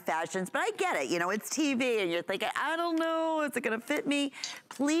loving your fashions, but I get it. You know, it's TV, and you're thinking, I don't know, is it going to fit me?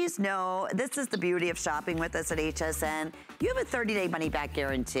 Please know, this is the beauty of shopping with us at HSN. You have a 30-day money-back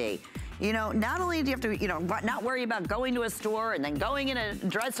guarantee. You know, not only do you have to, you know, not worry about going to a store and then going in a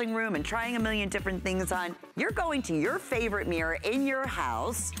dressing room and trying a million different things on, you're going to your favorite mirror in your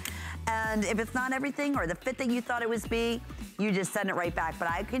house, And if it's not everything or the fit that you thought it was be, you just send it right back. But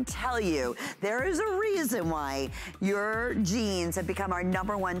I can tell you, there is a reason why your jeans have become our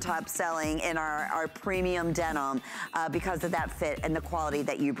 #1 top selling in our premium denim because of that fit and the quality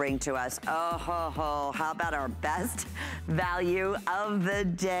that you bring to us. Oh, ho, ho. How about our best value of the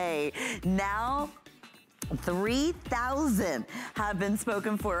day? Now, 3,000 have been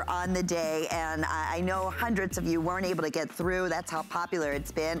spoken for on the day, and I know hundreds of you weren't able to get through. That's how popular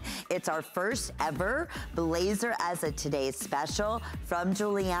it's been. It's our first ever blazer as a today's special from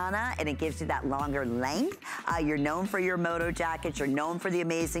Giuliana, and it gives you that longer length. You're known for your moto jackets. You're known for the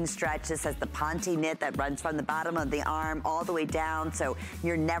amazing stretch. This has the ponte knit that runs from the bottom of the arm all the way down, so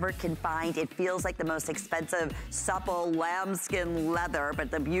you're never confined. It feels like the most expensive, supple lambskin leather,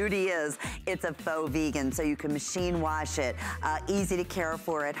 but the beauty is it's a faux vegan, so you can machine wash it, easy to care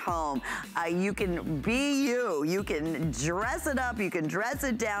for at home. You can be you. You can dress it up, you can dress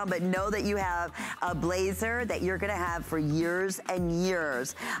it down, but know that you have a blazer that you're gonna have for years and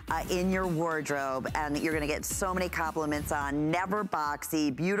years in your wardrobe, and you're gonna get so many compliments on. Never boxy,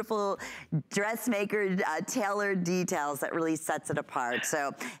 beautiful dressmaker tailored details that really sets it apart.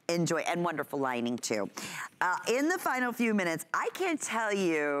 So enjoy, and wonderful lining too. In the final few minutes, I can't tell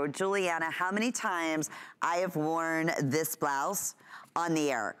you, Giuliana, how many times I have worn this blouse on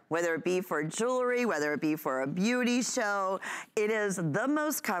the air, whether it be for jewelry, whether it be for a beauty show. It is the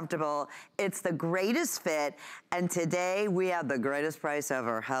most comfortable. It's the greatest fit. And today we have the greatest price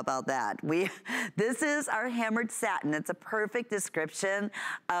ever. How about that? This is our hammered satin. It's a perfect description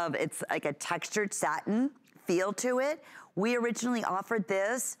of, it's like a textured satin feel to it. We originally offered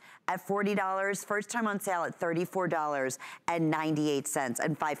this at $40, first time on sale at $34.98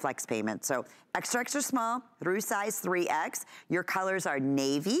 and 5 flex payments. So extra, extra small through size 3X. Your colors are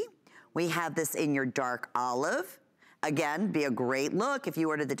navy. We have this in your dark olive. Again, be a great look if you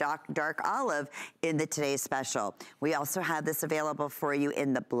order the dark olive in the today's special. We also have this available for you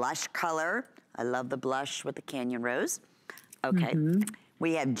in the blush color. I love the blush with the Canyon Rose. Okay,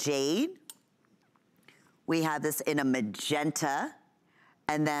 we have jade. We have this in a magenta.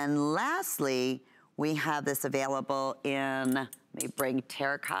 And then lastly, we have this available in, let me bring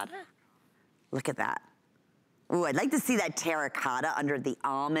terracotta. Look at that. Ooh, I'd like to see that terracotta under the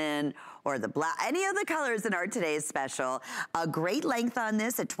almond or the black, any of the colors in our today's special. A great length on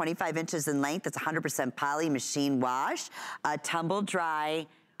this at 25 inches in length. It's 100% poly machine wash, tumble dry.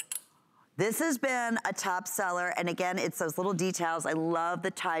 This has been a top seller, and again, it's those little details. I love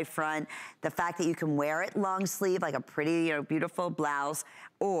the tie front, the fact that you can wear it long sleeve like a pretty, beautiful blouse,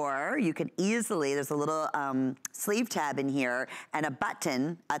 or you can easily, there's a little sleeve tab in here and a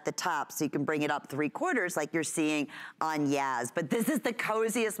button at the top so you can bring it up 3/4 like you're seeing on Yaz. But this is the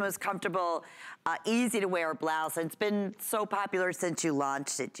coziest, most comfortable, easy to wear blouse, and it's been so popular since you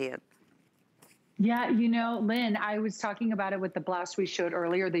launched it, Gian. Yeah, Lynn, I was talking about it with the blouse we showed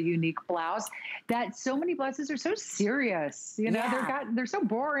earlier, the unique blouse, that so many blouses are so serious. They're so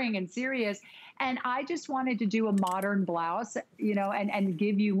boring and serious. And I just wanted to do a modern blouse, and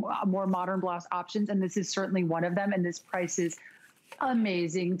give you more modern blouse options. And this is certainly one of them. And this price is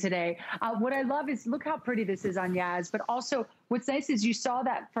amazing today. What I love is, look how pretty this is on Yaz, but also what's nice is you saw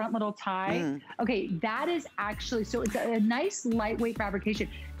that front little tie. Okay, that is actually, so it's a nice lightweight fabrication.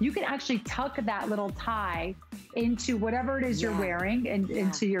 You can actually tuck that little tie into whatever it is you're wearing, and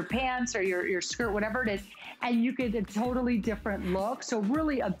into your pants or your skirt, whatever it is, and you get a totally different look. So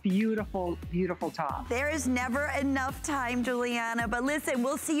really a beautiful, beautiful top. There is never enough time, Giuliana, but listen,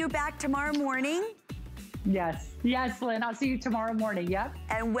 we'll see you back tomorrow morning. Yes, Lynn, I'll see you tomorrow morning, yep.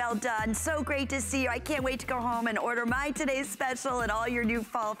 And well done, so great to see you. I can't wait to go home and order my today's special and all your new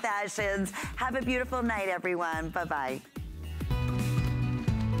fall fashions. Have a beautiful night, everyone. Bye-bye.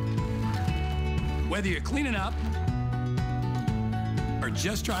 Whether you're cleaning up or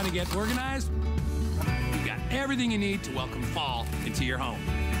just trying to get organized, you've got everything you need to welcome fall into your home.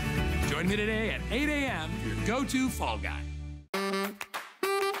 Join me today at 8 a.m. for your go-to fall guide.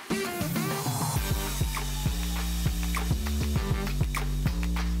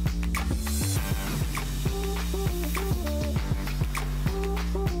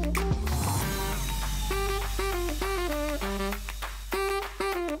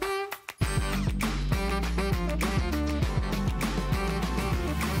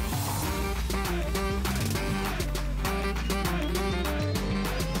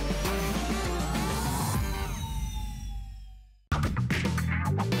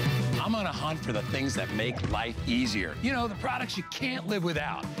 For the things that make life easier. The products you can't live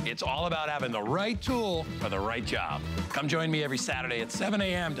without. It's all about having the right tool for the right job. Come join me every Saturday at 7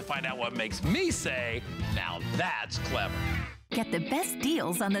 a.m. to find out what makes me say, now that's clever. Get the best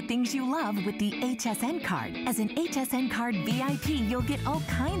deals on the things you love with the HSN card. As an HSN card VIP, you'll get all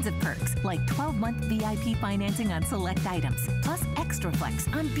kinds of perks, like 12-month VIP financing on select items, plus extra flex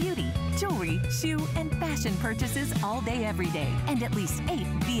on beauty, jewelry, shoe, and fashion purchases all day, every day. And at least 8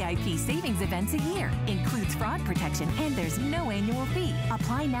 VIP savings events a year. Includes fraud protection, and there's no annual fee.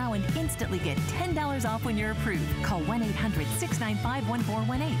 Apply now and instantly get $10 off when you're approved. Call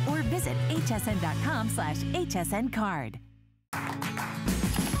 1-800-695-1418 or visit hsn.com/HSN card.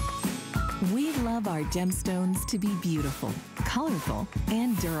 We love our gemstones to be beautiful, colorful,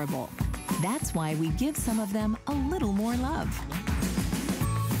 and durable. That's why we give some of them a little more love.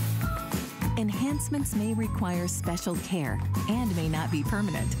 Enhancements may require special care and may not be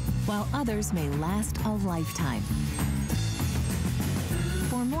permanent, while others may last a lifetime.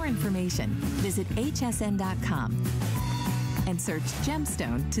 For more information, visit hsn.com and search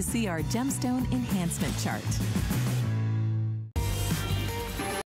gemstone to see our gemstone enhancement chart.